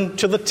children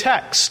to the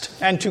text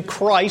and to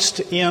Christ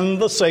in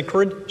the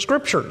sacred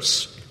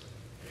Scriptures.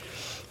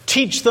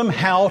 Teach them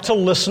how to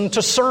listen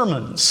to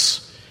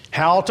sermons,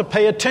 how to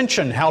pay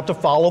attention, how to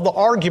follow the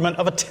argument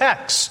of a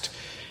text,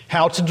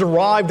 how to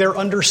derive their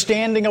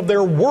understanding of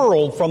their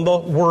world from the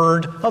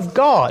Word of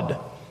God.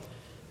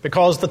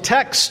 Because the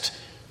text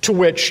to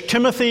which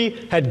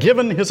Timothy had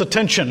given his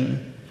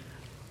attention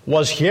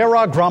was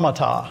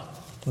Hieragrammata,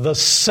 the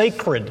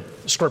sacred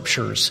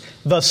Scriptures,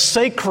 the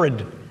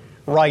sacred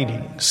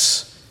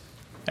writings.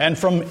 And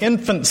from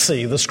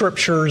infancy, the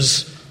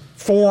Scriptures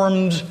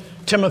formed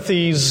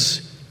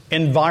Timothy's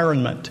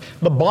environment.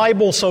 The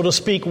Bible, so to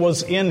speak,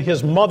 was in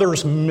his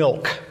mother's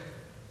milk.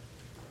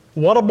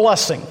 What a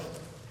blessing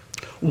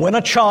when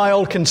a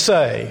child can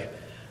say,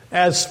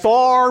 as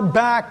far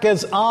back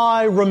as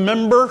I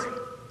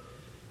remember,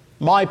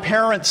 my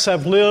parents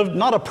have lived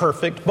not a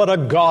perfect, but a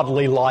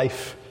godly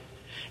life.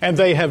 And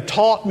they have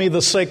taught me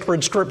the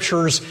sacred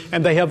Scriptures,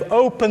 and they have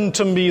opened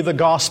to me the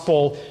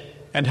gospel.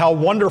 And how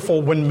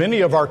wonderful when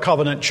many of our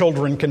covenant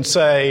children can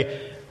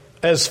say,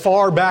 as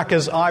far back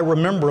as I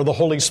remember, the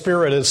Holy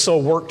Spirit has so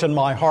worked in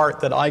my heart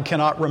that I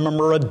cannot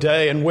remember a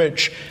day in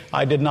which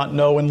I did not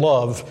know and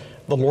love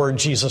the Lord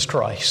Jesus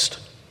Christ.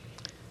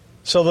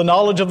 So the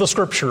knowledge of the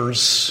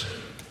Scriptures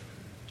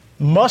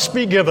must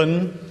be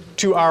given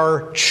to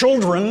our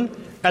children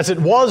as it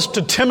was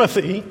to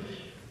Timothy,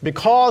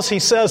 because he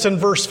says in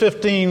verse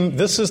 15,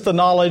 this is the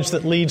knowledge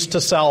that leads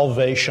to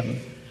salvation.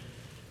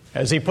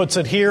 As he puts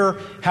it here,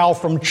 how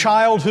from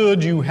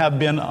childhood you have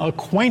been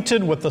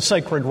acquainted with the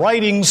sacred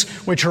writings,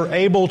 which are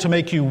able to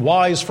make you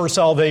wise for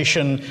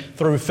salvation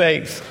through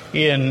faith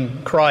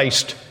in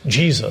Christ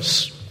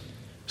Jesus.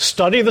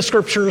 Study the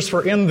Scriptures,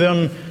 for in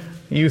them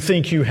you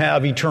think you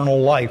have eternal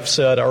life,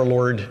 said our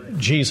Lord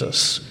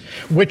Jesus.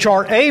 Which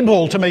are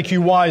able to make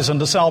you wise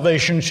unto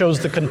salvation, shows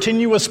the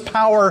continuous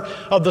power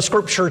of the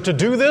Scripture to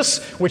do this,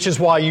 which is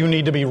why you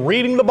need to be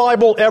reading the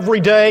Bible every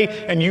day,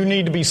 and you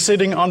need to be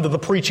sitting under the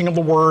preaching of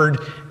the Word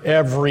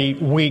every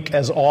week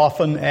as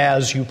often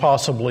as you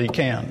possibly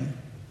can.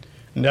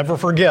 Never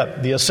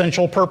forget, the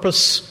essential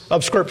purpose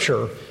of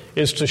Scripture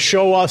is to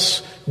show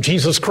us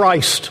Jesus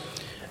Christ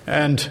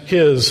and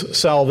His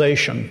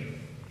salvation.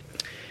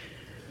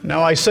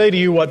 Now I say to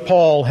you what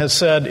Paul has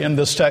said in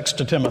this text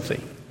to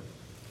Timothy.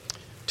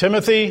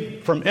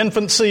 Timothy, from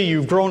infancy,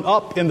 you've grown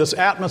up in this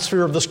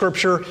atmosphere of the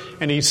Scripture,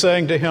 and he's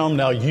saying to him,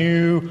 now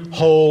you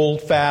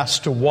hold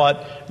fast to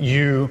what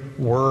you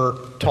were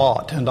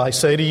taught. And I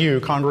say to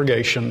you,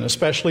 congregation,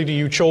 especially to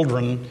you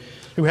children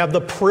who have the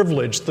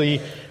privilege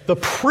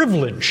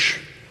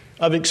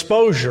of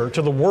exposure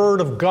to the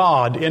Word of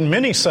God in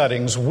many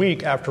settings,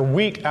 week after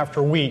week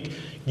after week,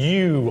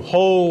 you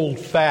hold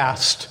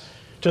fast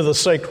to the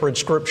sacred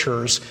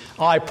Scriptures.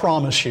 I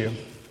promise you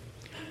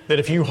that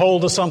if you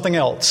hold to something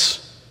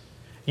else,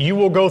 you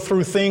will go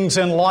through things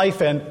in life,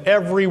 and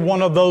every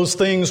one of those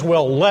things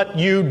will let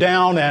you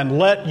down and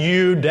let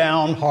you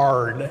down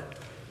hard.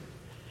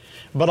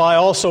 But I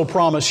also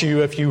promise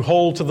you, if you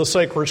hold to the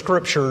sacred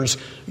Scriptures,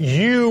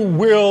 you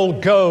will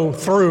go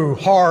through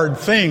hard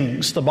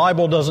things. The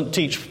Bible doesn't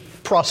teach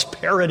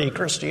prosperity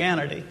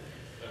Christianity.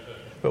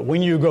 But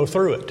when you go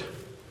through it,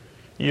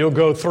 you'll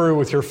go through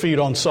with your feet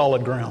on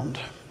solid ground.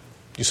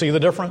 You see the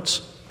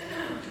difference?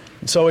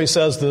 And so he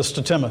says this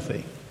to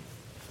Timothy.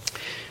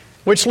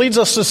 Which leads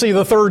us to see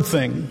the third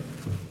thing.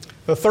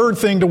 The third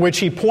thing to which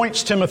he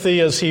points Timothy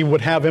is he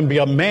would have him be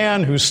a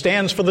man who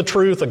stands for the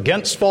truth,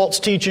 against false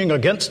teaching,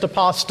 against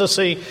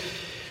apostasy.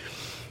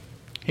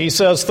 He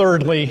says,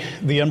 thirdly,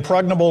 the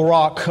impregnable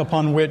rock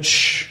upon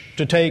which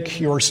to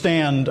take your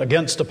stand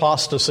against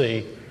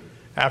apostasy,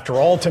 after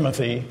all,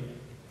 Timothy,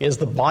 is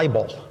the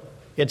Bible.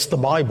 It's the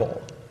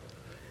Bible.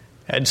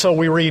 And so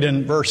we read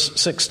in verse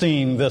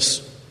 16,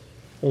 this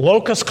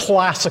locus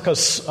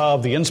classicus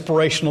of the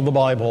inspiration of the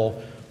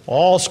Bible.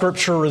 All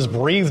Scripture is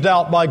breathed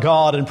out by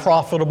God and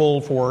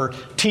profitable for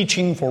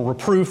teaching, for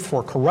reproof,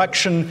 for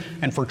correction,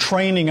 and for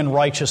training in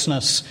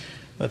righteousness,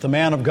 that the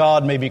man of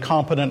God may be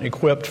competent,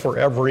 equipped for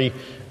every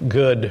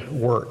good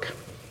work.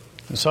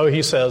 And so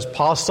he says,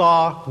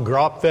 pasa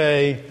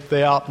grape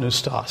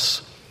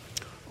theopneustos.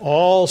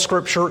 All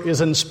Scripture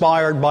is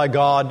inspired by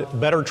God,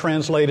 better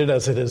translated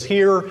as it is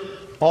here.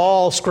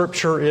 All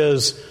Scripture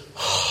is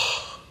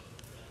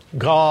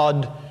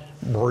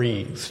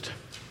God-breathed.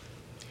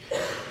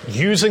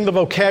 Using the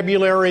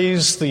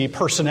vocabularies, the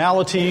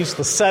personalities,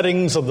 the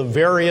settings of the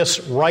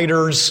various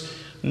writers,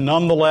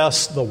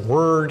 nonetheless, the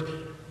word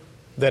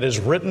that is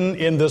written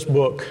in this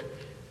book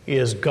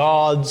is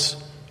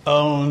God's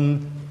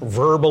own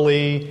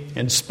verbally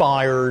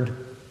inspired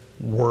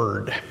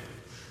word.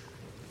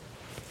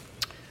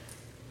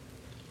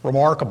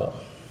 Remarkable.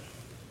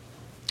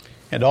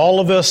 And all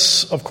of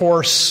this, of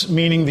course,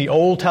 meaning the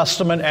Old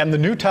Testament and the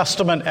New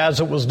Testament as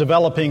it was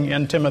developing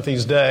in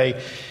Timothy's day,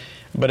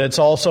 but it's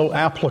also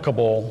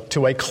applicable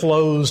to a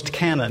closed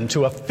canon,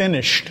 to a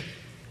finished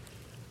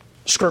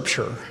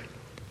Scripture.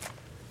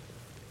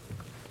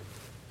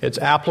 It's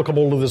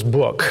applicable to this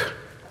book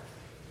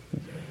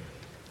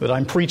that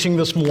I'm preaching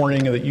this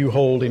morning and that you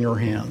hold in your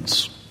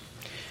hands.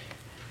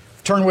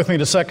 Turn with me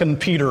to 2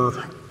 Peter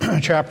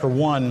chapter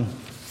 1,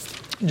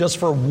 just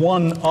for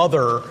one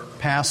other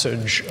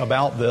passage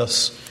about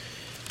this.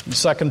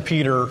 2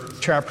 Peter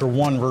chapter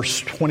 1,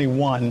 verse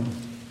 21.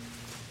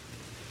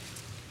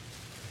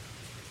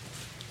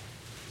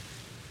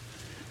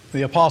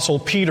 The Apostle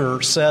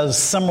Peter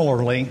says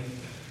similarly,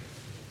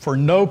 for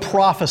no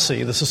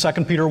prophecy, this is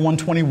 2 Peter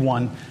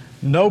 1:21,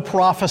 no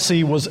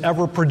prophecy was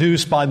ever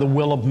produced by the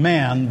will of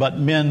man, but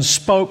men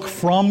spoke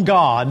from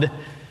God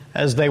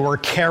as they were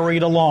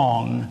carried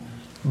along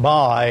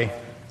by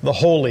the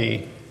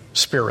Holy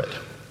Spirit.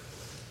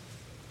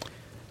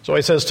 So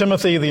he says,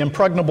 Timothy, the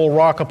impregnable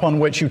rock upon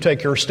which you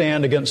take your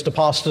stand against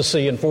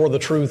apostasy and for the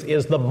truth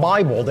is the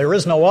Bible. There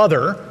is no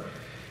other.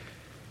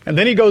 And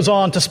then he goes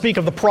on to speak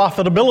of the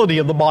profitability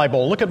of the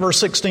Bible. Look at verse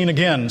 16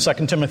 again, 2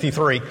 Timothy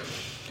 3.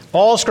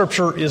 All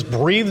Scripture is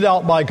breathed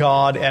out by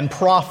God and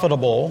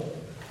profitable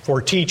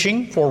for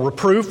teaching, for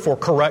reproof, for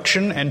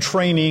correction, and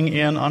training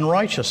in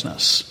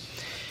unrighteousness.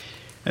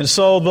 And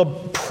so the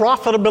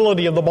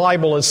profitability of the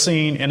Bible is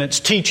seen in its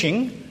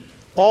teaching.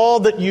 All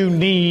that you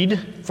need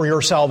for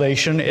your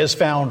salvation is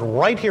found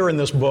right here in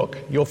this book.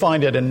 You'll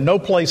find it in no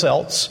place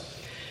else.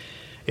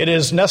 It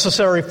is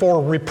necessary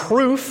for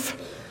reproof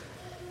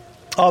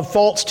of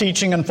false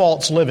teaching and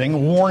false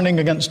living, warning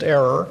against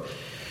error,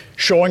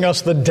 showing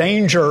us the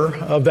danger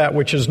of that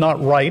which is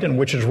not right and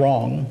which is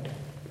wrong.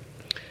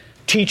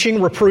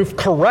 Teaching, reproof,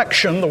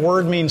 correction. The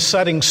word means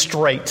setting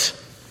straight.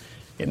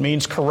 It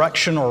means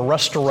correction or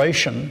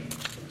restoration.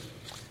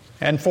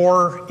 And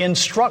for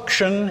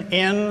instruction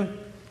in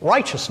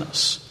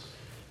righteousness,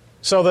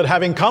 so that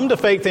having come to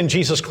faith in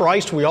Jesus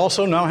Christ, we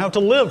also know how to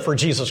live for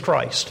Jesus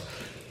Christ.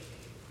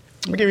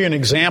 Let me give you an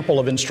example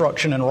of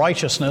instruction in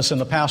righteousness in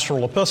the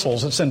pastoral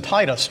epistles. It's in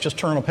Titus. Just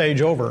turn a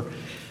page over.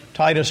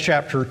 Titus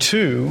chapter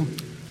 2,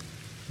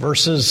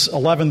 verses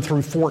 11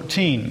 through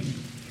 14.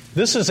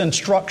 This is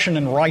instruction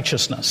in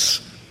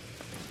righteousness.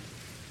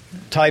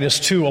 Titus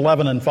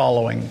 2:11 and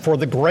following. For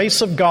the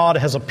grace of God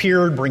has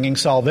appeared, bringing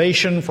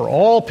salvation for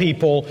all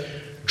people,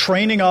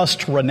 training us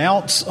to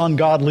renounce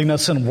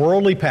ungodliness and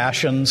worldly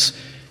passions,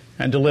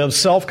 and to live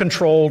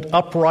self-controlled,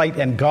 upright,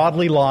 and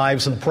godly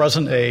lives in the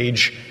present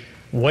age,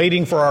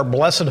 waiting for our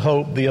blessed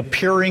hope, the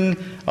appearing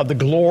of the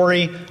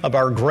glory of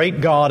our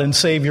great God and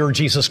Savior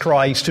Jesus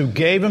Christ, who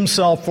gave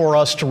himself for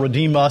us to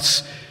redeem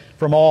us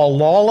from all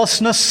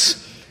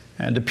lawlessness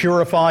and to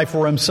purify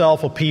for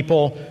himself a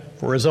people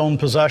for his own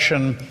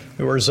possession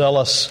who are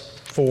zealous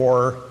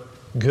for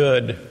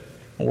good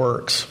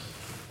works.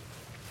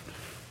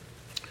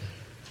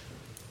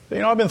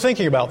 I've been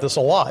thinking about this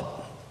a lot.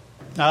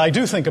 I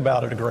do think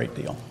about it a great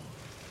deal.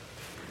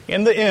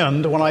 In the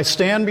end, when I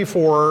stand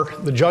before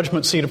the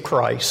judgment seat of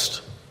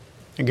Christ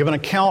and give an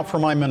account for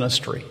my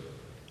ministry,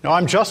 now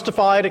I'm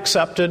justified,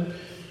 accepted,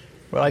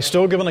 but I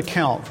still give an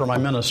account for my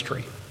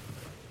ministry.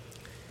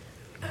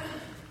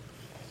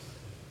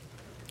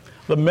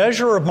 The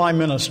measure of my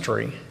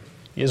ministry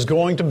is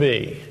going to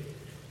be,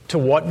 to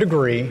what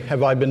degree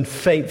have I been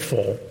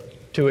faithful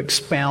to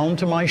expound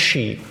to my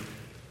sheep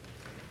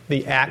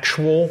the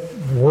actual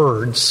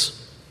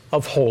words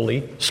of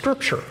Holy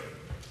Scripture.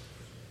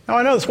 Now,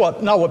 I know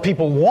that's not what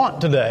people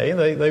want today.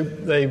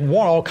 They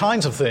want all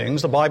kinds of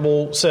things. The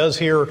Bible says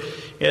here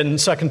in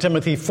 2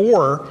 Timothy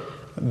 4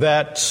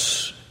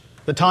 that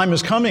the time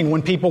is coming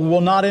when people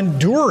will not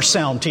endure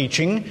sound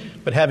teaching,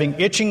 but having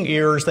itching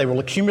ears, they will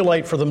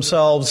accumulate for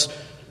themselves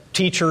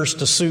teachers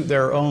to suit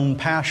their own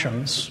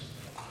passions.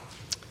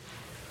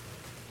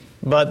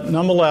 But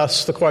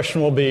nonetheless, the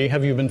question will be,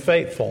 have you been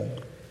faithful?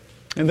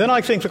 And then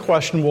I think the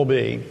question will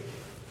be,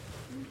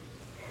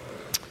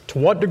 to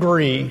what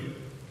degree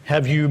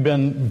have you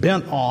been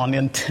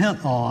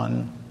intent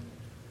on,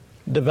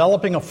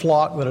 developing a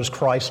flock that is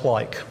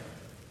Christ-like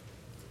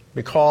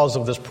because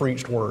of this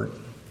preached word?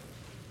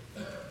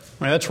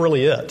 That's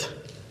really it.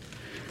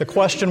 The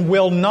question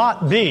will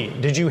not be,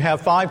 did you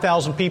have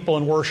 5,000 people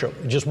in worship?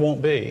 It just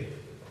won't be.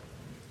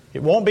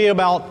 It won't be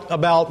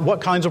about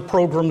what kinds of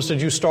programs did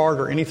you start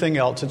or anything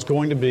else. It's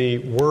going to be,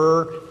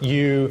 were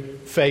you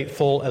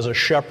faithful as a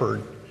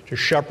shepherd to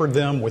shepherd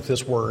them with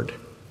this word?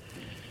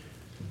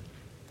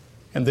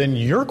 And then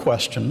your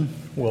question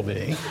will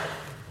be,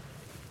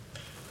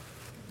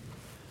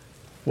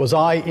 was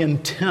I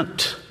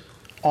intent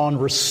on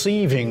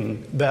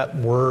receiving that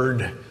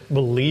word,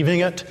 believing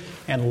it,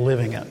 and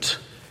living it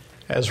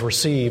as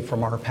received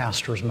from our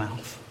pastor's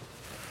mouth?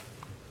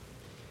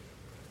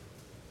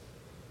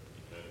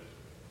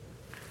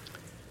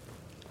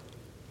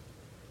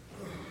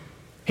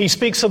 He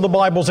speaks of the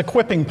Bible's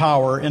equipping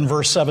power in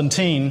verse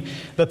 17,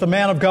 that the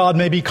man of God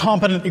may be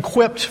competent,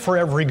 equipped for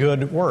every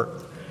good work.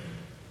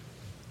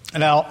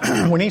 Now,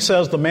 when he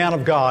says the man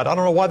of God, I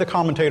don't know why the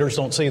commentators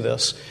don't see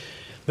this.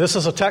 This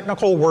is a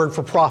technical word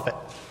for prophet.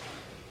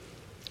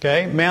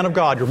 Okay, man of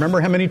God. You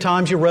remember how many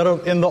times you read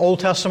in the Old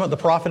Testament the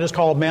prophet is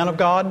called man of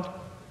God?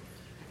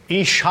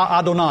 Ish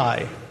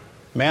ha-Adonai,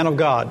 man of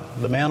God,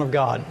 the man of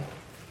God.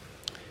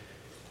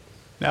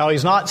 Now,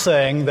 he's not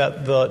saying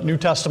that the New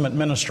Testament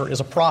minister is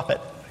a prophet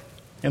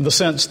in the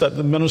sense that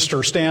the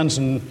minister stands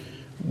and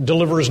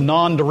delivers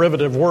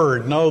non-derivative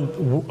word.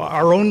 No,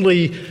 our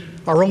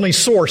only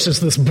source is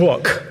this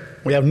book.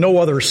 We have no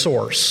other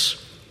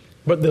source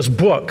but this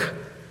book.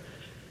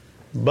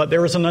 But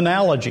there is an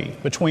analogy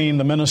between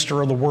the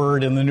minister of the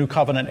word in the New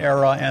Covenant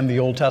era and the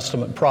Old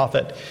Testament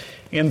prophet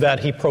in that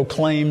he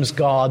proclaims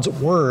God's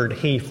word.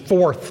 He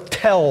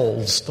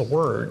forthtells the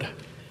word.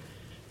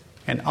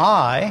 And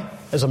I,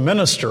 as a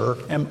minister,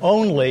 am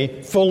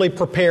only fully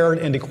prepared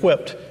and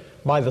equipped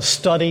by the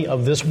study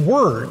of this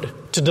word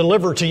to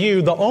deliver to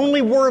you the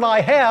only word I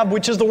have,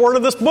 which is the word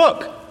of this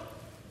book.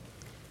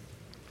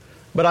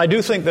 But I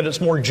do think that it's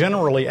more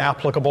generally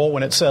applicable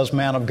when it says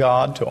man of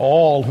God to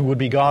all who would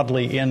be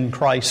godly in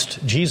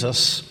Christ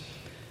Jesus.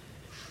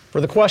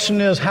 For the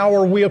question is, how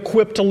are we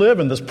equipped to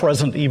live in this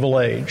present evil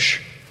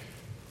age?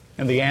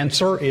 And the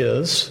answer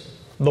is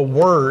the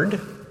Word.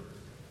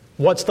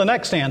 What's the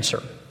next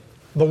answer?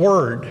 The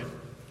Word.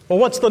 Well,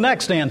 what's the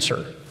next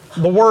answer?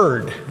 The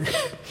Word.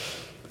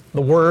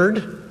 The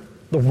Word,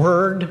 the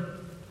Word,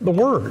 the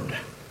Word.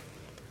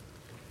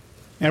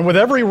 And with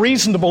every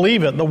reason to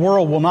believe it, the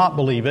world will not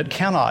believe it,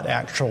 cannot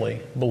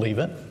actually believe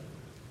it.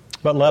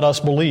 But let us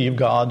believe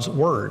God's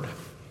Word.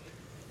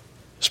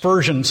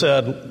 Spurgeon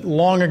said,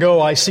 "Long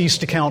ago I ceased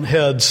to count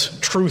heads.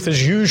 Truth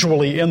is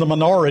usually in the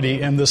minority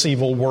in this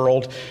evil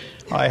world.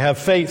 I have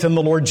faith in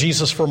the Lord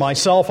Jesus for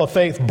myself, a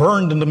faith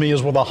burned into me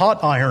as with a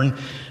hot iron.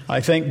 I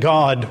thank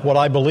God, what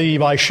I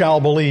believe I shall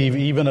believe,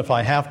 even if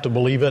I have to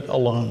believe it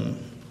alone.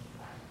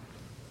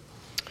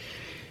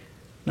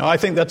 Now, I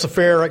think that's a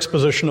fair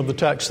exposition of the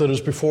text that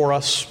is before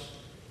us.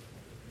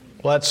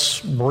 Let's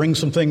bring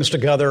some things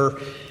together,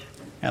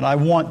 and I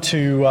want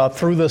to,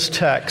 through this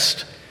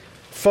text,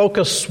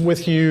 focus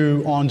with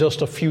you on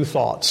just a few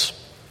thoughts.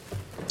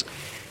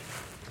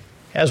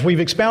 As we've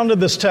expounded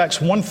this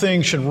text, one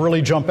thing should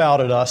really jump out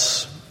at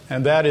us,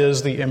 and that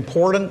is the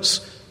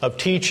importance of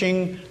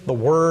teaching the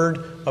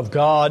Word of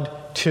God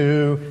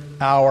to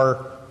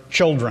our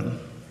children.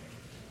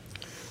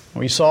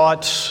 We saw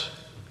it.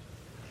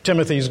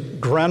 Timothy's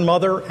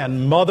grandmother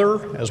and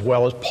mother, as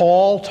well as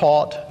Paul,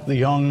 taught the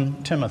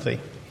young Timothy.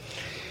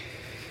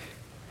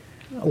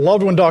 I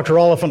loved when Dr.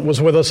 Oliphant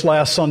was with us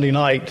last Sunday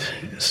night,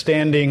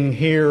 standing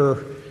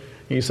here.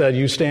 He said,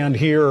 "You stand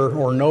here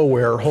or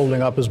nowhere,"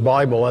 holding up his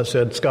Bible. I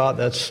said, "Scott,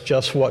 that's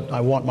just what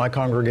I want my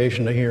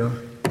congregation to hear.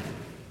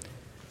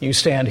 You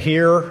stand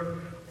here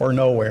or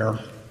nowhere.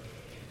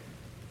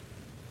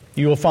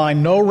 You will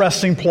find no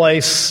resting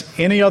place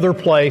any other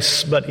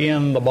place but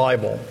in the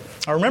Bible."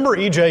 I remember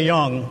E.J.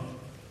 Young,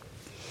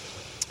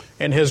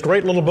 in his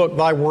great little book,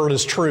 Thy Word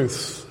is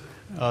Truth,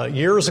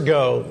 years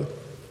ago,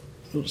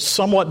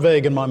 somewhat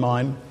vague in my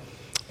mind,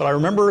 but I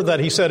remember that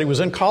he said he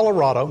was in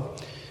Colorado.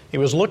 He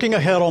was looking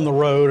ahead on the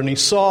road, and he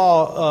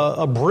saw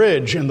a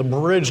bridge, and the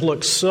bridge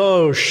looked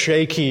so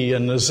shaky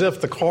and as if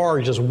the car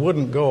just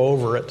wouldn't go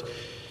over it.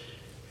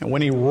 And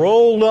when he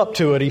rolled up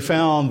to it, he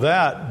found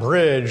that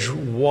bridge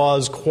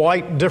was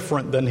quite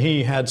different than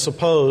he had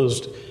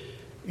supposed.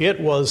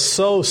 It was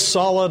so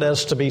solid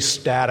as to be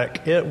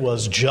static. It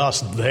was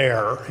just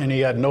there, and he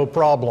had no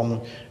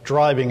problem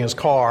driving his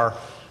car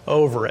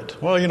over it.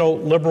 Well, you know,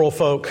 liberal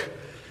folk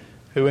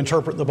who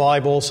interpret the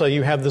Bible say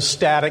you have the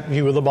static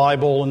view of the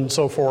Bible and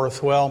so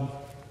forth. Well,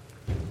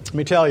 let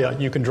me tell you,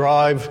 you can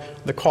drive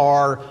the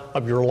car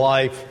of your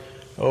life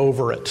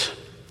over it.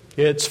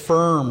 It's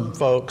firm,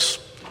 folks.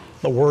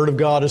 The Word of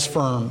God is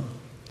firm.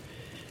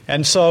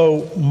 And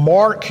so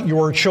mark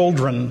your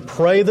children.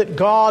 Pray that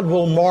God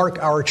will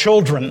mark our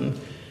children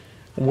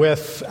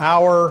with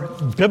our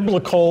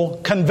biblical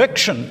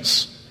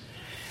convictions.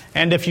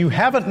 And if you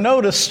haven't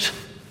noticed,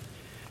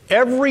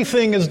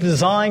 everything is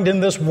designed in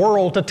this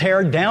world to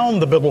tear down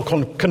the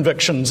biblical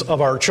convictions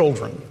of our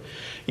children.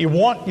 You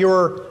want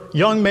your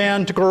young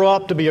man to grow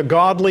up to be a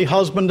godly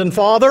husband and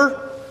father?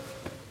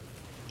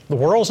 The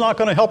world's not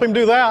going to help him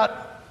do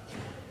that.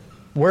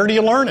 Where do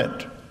you learn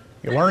it?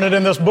 You learn it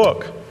in this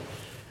book.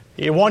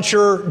 You want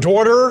your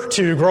daughter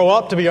to grow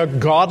up to be a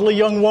godly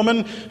young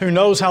woman who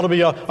knows how to be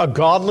a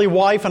godly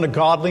wife and a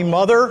godly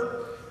mother?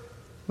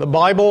 The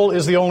Bible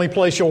is the only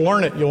place you'll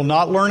learn it. You'll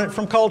not learn it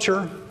from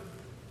culture.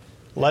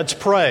 Let's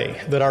pray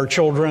that our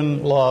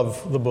children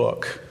love the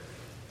book.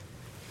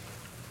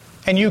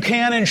 And you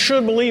can and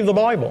should believe the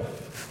Bible.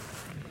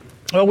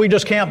 Well, we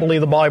just can't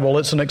believe the Bible.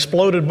 It's an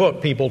exploded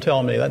book, people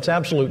tell me. That's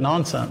absolute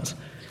nonsense.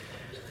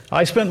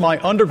 I spent my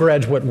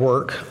undergraduate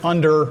work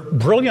under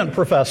brilliant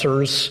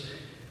professors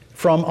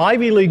from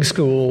Ivy League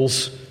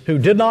schools who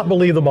did not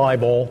believe the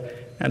Bible,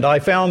 and I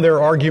found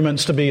their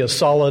arguments to be as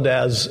solid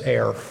as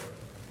air.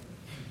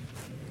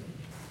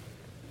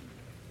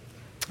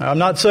 I'm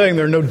not saying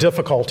there are no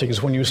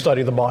difficulties when you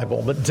study the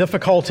Bible, but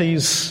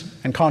difficulties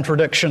and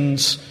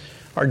contradictions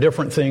are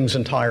different things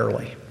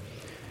entirely.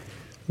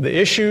 The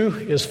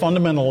issue is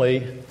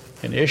fundamentally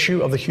an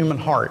issue of the human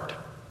heart.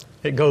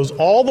 It goes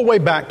all the way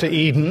back to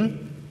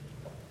Eden,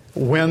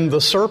 when the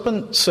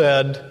serpent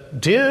said,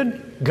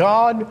 "Did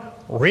God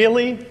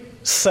really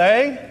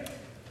say?"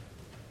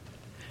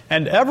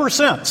 And ever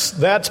since,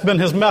 that's been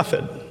his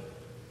method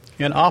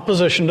in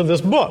opposition to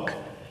this book.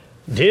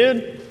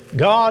 Did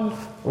God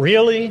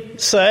really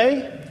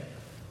say?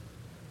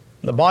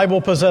 The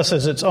Bible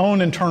possesses its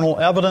own internal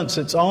evidence,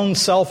 its own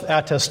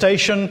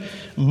self-attestation.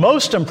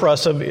 Most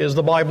impressive is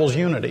the Bible's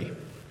unity.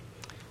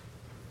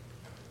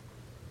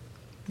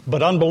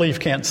 But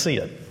unbelief can't see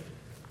it.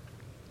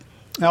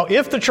 Now,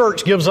 if the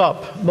church gives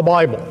up the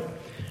Bible,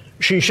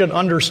 she should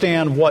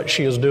understand what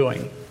she is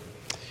doing.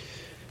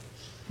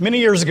 Many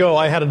years ago,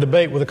 I had a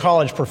debate with a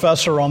college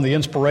professor on the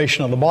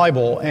inspiration of the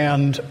Bible,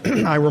 and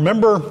I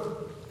remember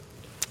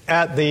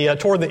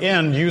toward the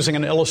end using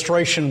an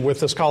illustration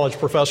with this college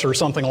professor,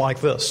 something like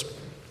this.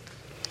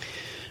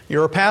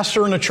 You're a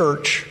pastor in a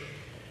church.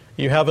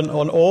 You have an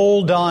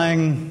old,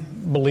 dying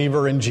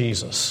believer in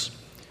Jesus.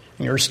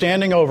 And you're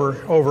standing over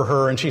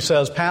her, and she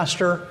says,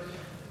 "Pastor,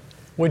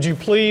 would you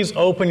please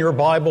open your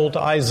Bible to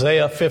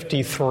Isaiah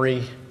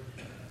 53?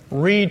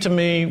 Read to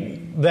me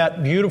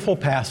that beautiful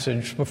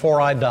passage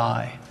before I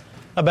die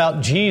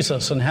about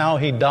Jesus and how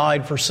he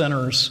died for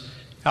sinners,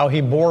 how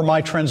he bore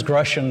my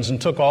transgressions and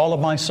took all of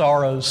my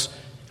sorrows,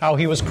 how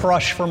he was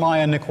crushed for my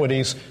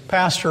iniquities.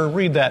 Pastor,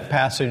 read that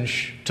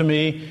passage to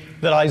me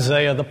that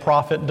Isaiah the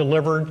prophet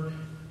delivered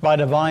by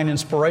divine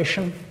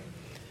inspiration."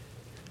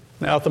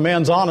 Now, if the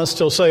man's honest,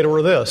 he'll say to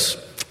her this: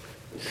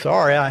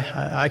 "Sorry,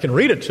 I can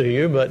read it to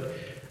you, but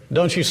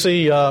Don't you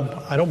see,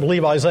 I don't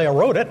believe Isaiah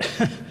wrote it.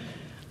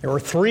 There were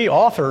 3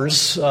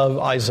 authors of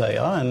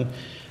Isaiah, and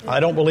I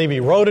don't believe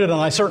he wrote it, and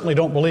I certainly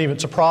don't believe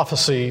it's a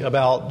prophecy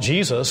about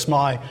Jesus.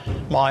 My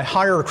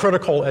higher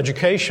critical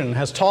education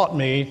has taught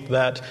me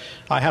that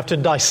I have to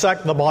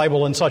dissect the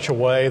Bible in such a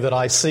way that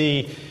I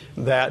see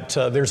that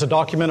there's a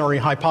documentary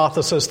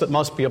hypothesis that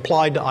must be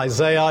applied to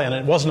Isaiah, and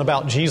it wasn't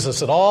about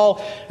Jesus at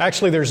all.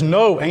 Actually, there's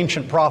no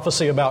ancient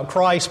prophecy about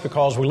Christ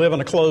because we live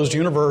in a closed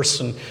universe,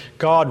 and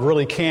God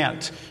really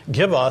can't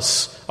give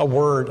us a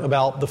word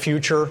about the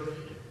future.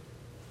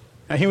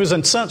 And he was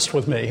incensed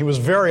with me. He was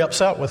very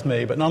upset with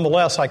me. But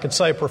nonetheless, I could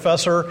say,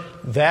 Professor,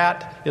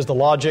 that is the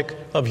logic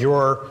of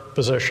your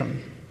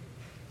position.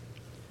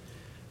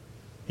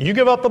 You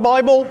give up the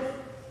Bible,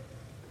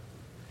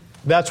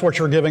 that's what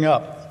you're giving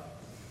up.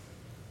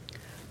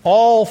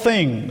 All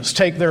things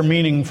take their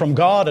meaning from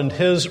God and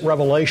His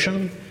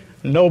revelation.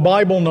 No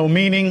Bible, no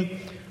meaning,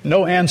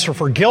 no answer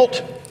for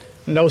guilt,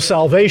 no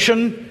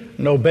salvation,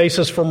 no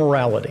basis for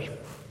morality.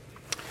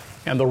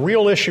 And the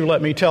real issue,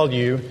 let me tell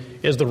you,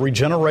 is the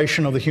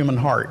regeneration of the human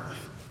heart.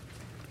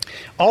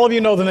 All of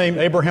you know the name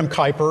Abraham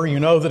Kuyper. You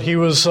know that he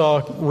was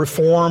a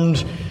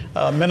Reformed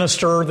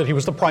minister, that he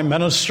was the Prime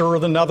Minister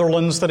of the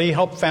Netherlands, that he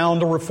helped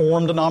found a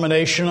Reformed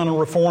denomination and a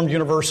Reformed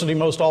university.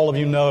 Most all of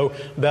you know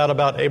that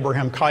about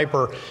Abraham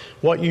Kuyper.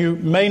 What you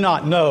may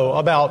not know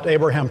about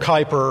Abraham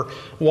Kuyper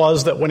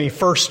was that when he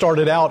first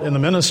started out in the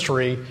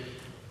ministry,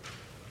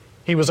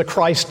 he was a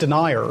Christ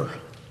denier,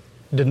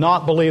 did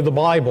not believe the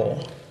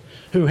Bible,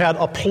 who had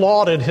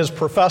applauded his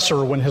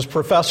professor when his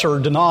professor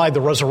denied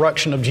the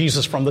resurrection of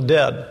Jesus from the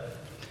dead.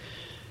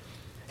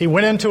 He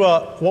went into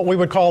what we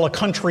would call a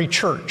country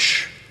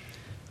church,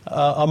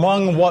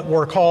 among what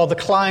were called the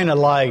Kleine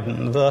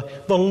Leiden, the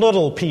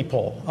little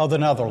people of the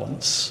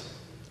Netherlands,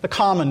 the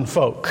common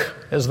folk,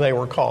 as they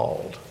were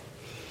called.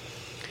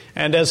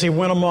 And as he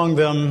went among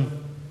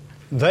them,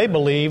 they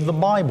believed the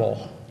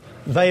Bible.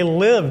 They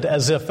lived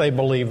as if they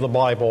believed the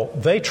Bible.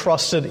 They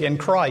trusted in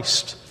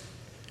Christ.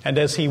 And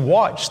as he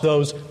watched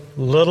those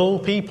little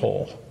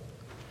people,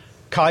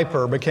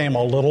 Kuyper became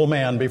a little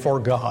man before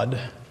God,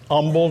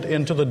 humbled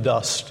into the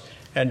dust,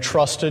 and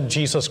trusted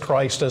Jesus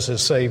Christ as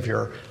his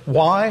Savior.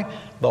 Why?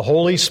 The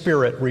Holy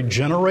Spirit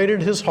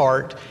regenerated his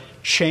heart,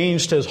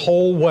 changed his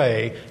whole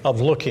way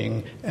of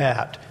looking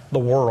at the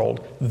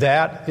world.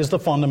 That is the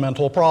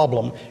fundamental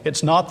problem.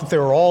 It's not that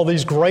there are all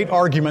these great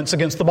arguments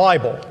against the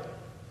Bible.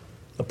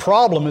 The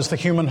problem is the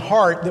human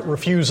heart that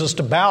refuses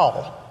to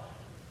bow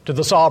to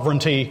the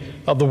sovereignty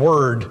of the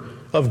Word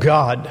of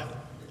God.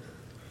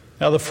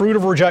 Now, the fruit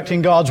of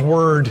rejecting God's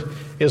Word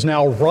is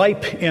now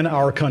ripe in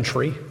our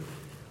country.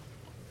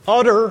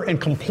 Utter and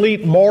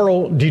complete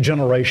moral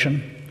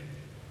degeneration.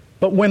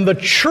 But when the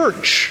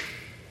church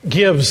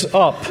gives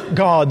up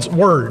God's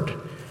Word,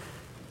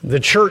 the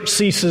church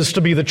ceases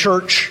to be the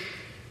church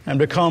and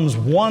becomes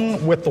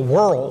one with the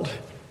world,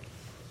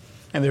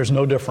 and there's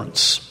no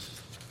difference.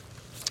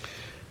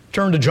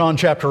 Turn to John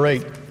chapter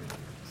 8.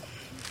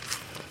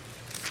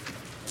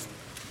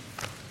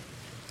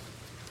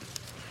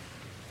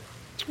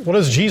 What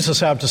does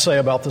Jesus have to say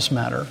about this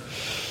matter?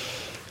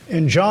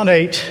 In John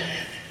 8,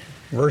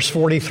 verse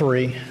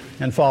 43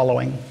 and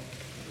following,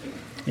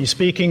 he's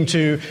speaking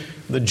to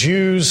the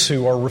Jews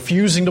who are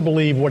refusing to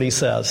believe what he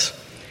says.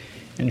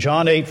 In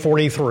John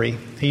 8:43,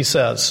 he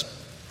says,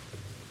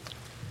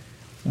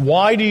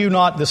 "Why do you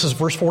not," this is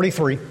verse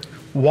 43,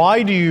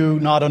 "why do you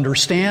not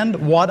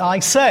understand what I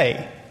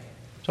say?"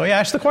 So he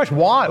asks the question,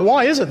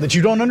 why is it that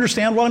you don't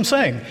understand what I'm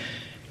saying?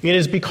 It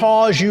is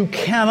because you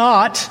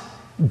cannot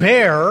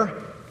bear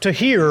to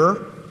hear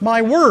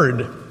my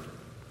word.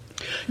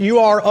 You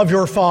are of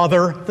your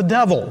father, the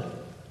devil,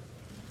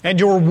 and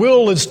your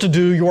will is to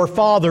do your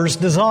father's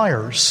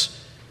desires.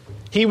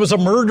 He was a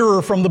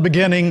murderer from the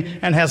beginning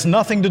and has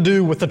nothing to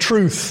do with the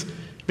truth,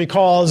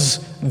 because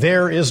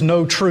there is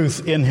no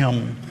truth in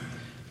him.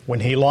 When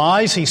he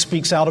lies, he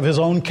speaks out of his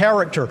own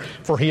character,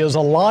 for he is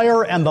a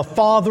liar and the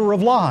father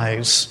of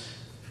lies.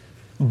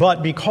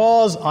 But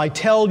because I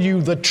tell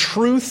you the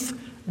truth,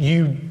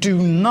 you do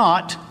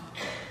not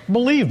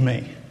believe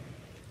me.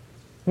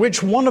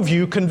 Which one of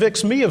you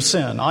convicts me of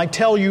sin? I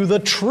tell you the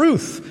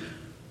truth.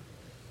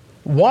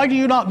 Why do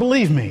you not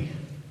believe me?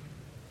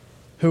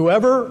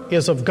 Whoever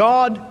is of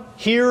God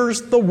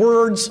hears the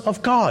words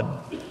of God.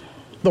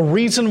 The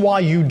reason why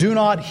you do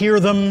not hear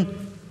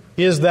them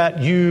is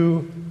that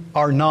you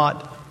are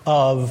not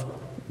of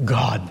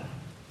God.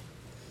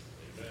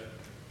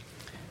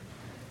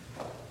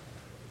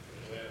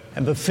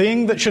 And the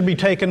thing that should be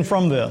taken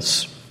from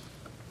this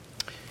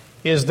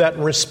is that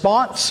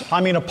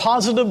a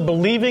positive,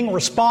 believing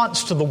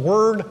response to the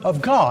Word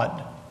of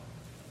God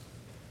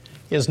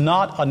is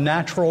not a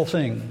natural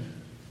thing,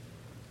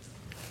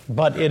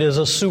 but it is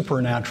a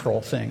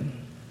supernatural thing.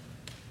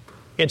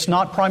 It's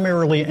not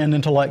primarily an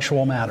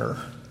intellectual matter.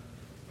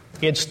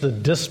 It's the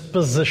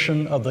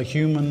disposition of the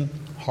human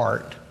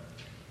heart,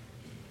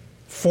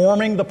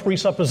 forming the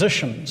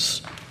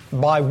presuppositions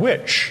by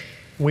which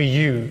we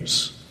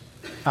use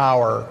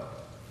our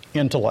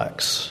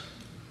intellects.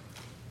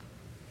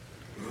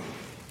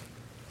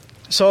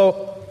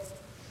 So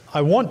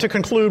I want to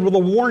conclude with a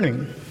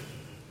warning.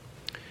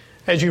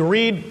 As you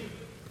read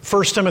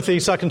 1 Timothy,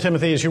 2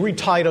 Timothy, as you read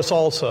Titus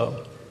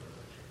also,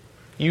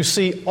 you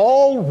see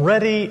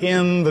already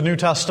in the New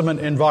Testament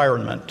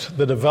environment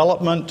the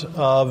development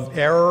of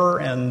error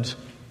and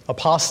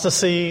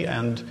apostasy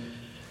and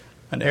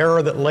an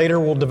error that later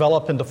will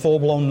develop into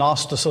full-blown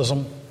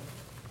Gnosticism.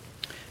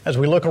 As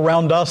we look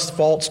around us,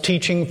 false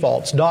teaching,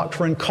 false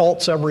doctrine,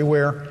 cults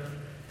everywhere.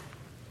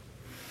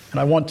 And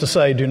I want to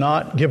say, do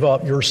not give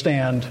up your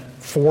stand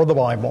for the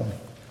Bible.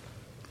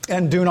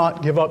 And do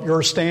not give up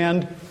your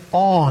stand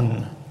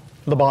on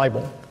the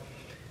Bible.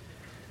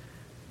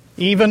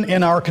 Even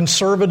in our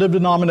conservative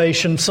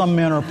denomination, some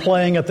men are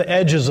playing at the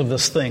edges of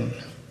this thing.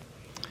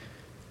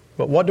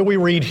 But what do we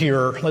read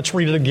here? Let's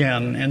read it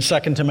again in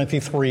 2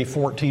 Timothy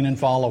 3:14 and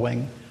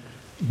following.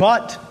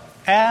 But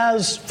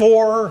as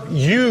for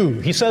you,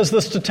 he says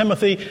this to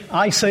Timothy,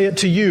 I say it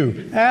to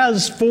you.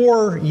 As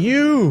for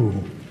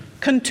you,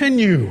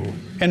 continue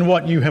in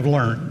what you have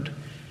learned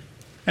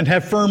and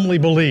have firmly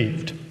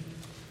believed,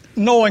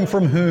 knowing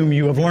from whom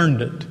you have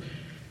learned it,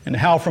 and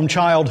how from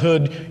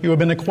childhood you have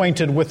been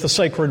acquainted with the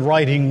sacred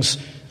writings,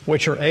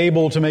 which are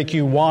able to make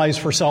you wise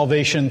for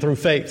salvation through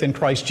faith in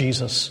Christ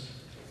Jesus.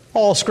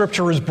 All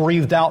Scripture is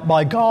breathed out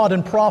by God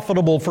and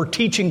profitable for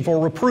teaching, for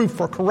reproof,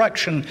 for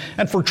correction,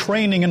 and for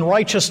training in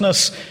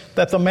righteousness,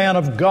 that the man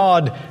of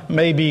God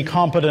may be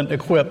competent,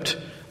 equipped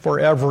for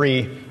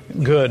every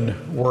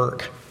good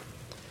work.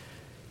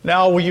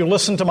 Now, will you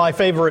listen to my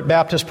favorite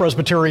Baptist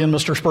Presbyterian,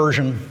 Mr.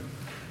 Spurgeon,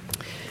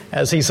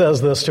 as he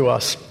says this to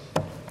us.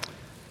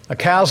 A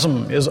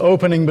chasm is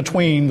opening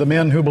between the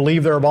men who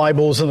believe their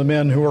Bibles and the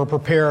men who are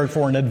prepared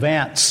for an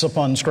advance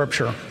upon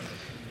Scripture.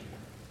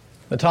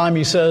 The time,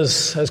 he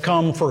says, has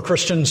come for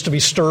Christians to be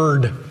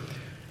stirred.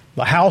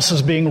 The house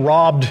is being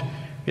robbed.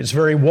 Its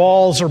very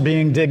walls are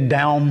being digged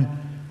down.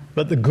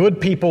 But the good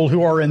people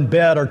who are in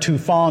bed are too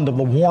fond of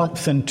the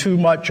warmth and too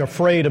much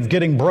afraid of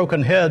getting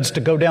broken heads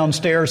to go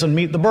downstairs and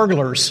meet the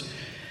burglars.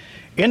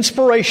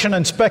 Inspiration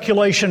and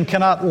speculation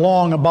cannot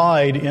long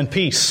abide in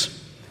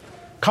peace.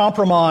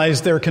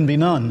 Compromise there can be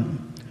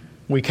none.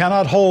 We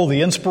cannot hold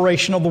the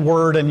inspiration of the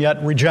Word and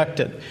yet reject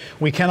it.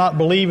 We cannot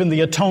believe in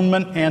the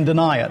atonement and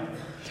deny it.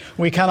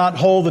 We cannot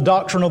hold the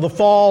doctrine of the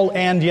fall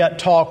and yet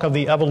talk of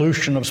the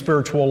evolution of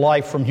spiritual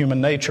life from human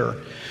nature.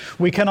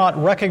 We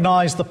cannot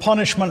recognize the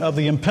punishment of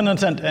the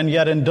impenitent and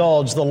yet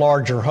indulge the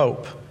larger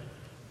hope.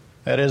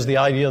 That is the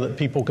idea that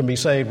people can be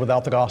saved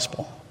without the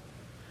gospel.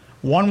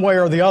 One way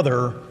or the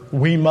other,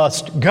 we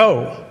must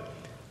go.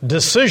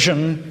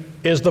 Decision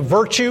is the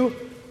virtue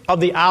of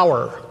the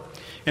hour.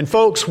 And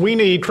folks, we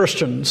need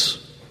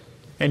Christians,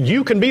 and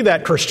you can be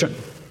that Christian,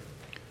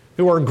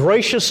 who are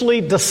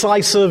graciously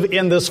decisive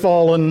in this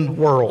fallen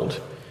world,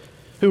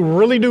 who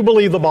really do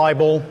believe the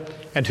Bible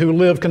and who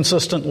live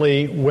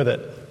consistently with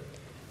it.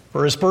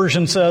 For as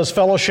Spurgeon says,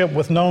 fellowship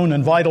with known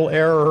and vital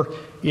error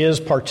is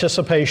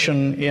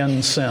participation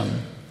in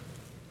sin.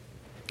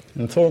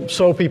 And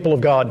so, people of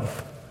God,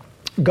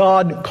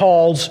 God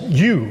calls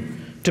you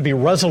to be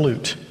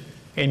resolute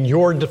in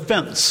your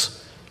defense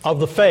of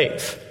the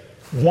faith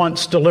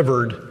once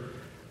delivered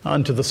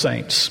unto the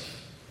saints.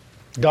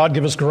 God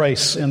give us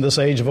grace in this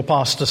age of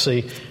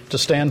apostasy to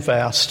stand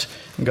fast.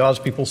 And God's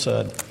people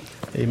said,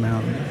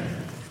 Amen.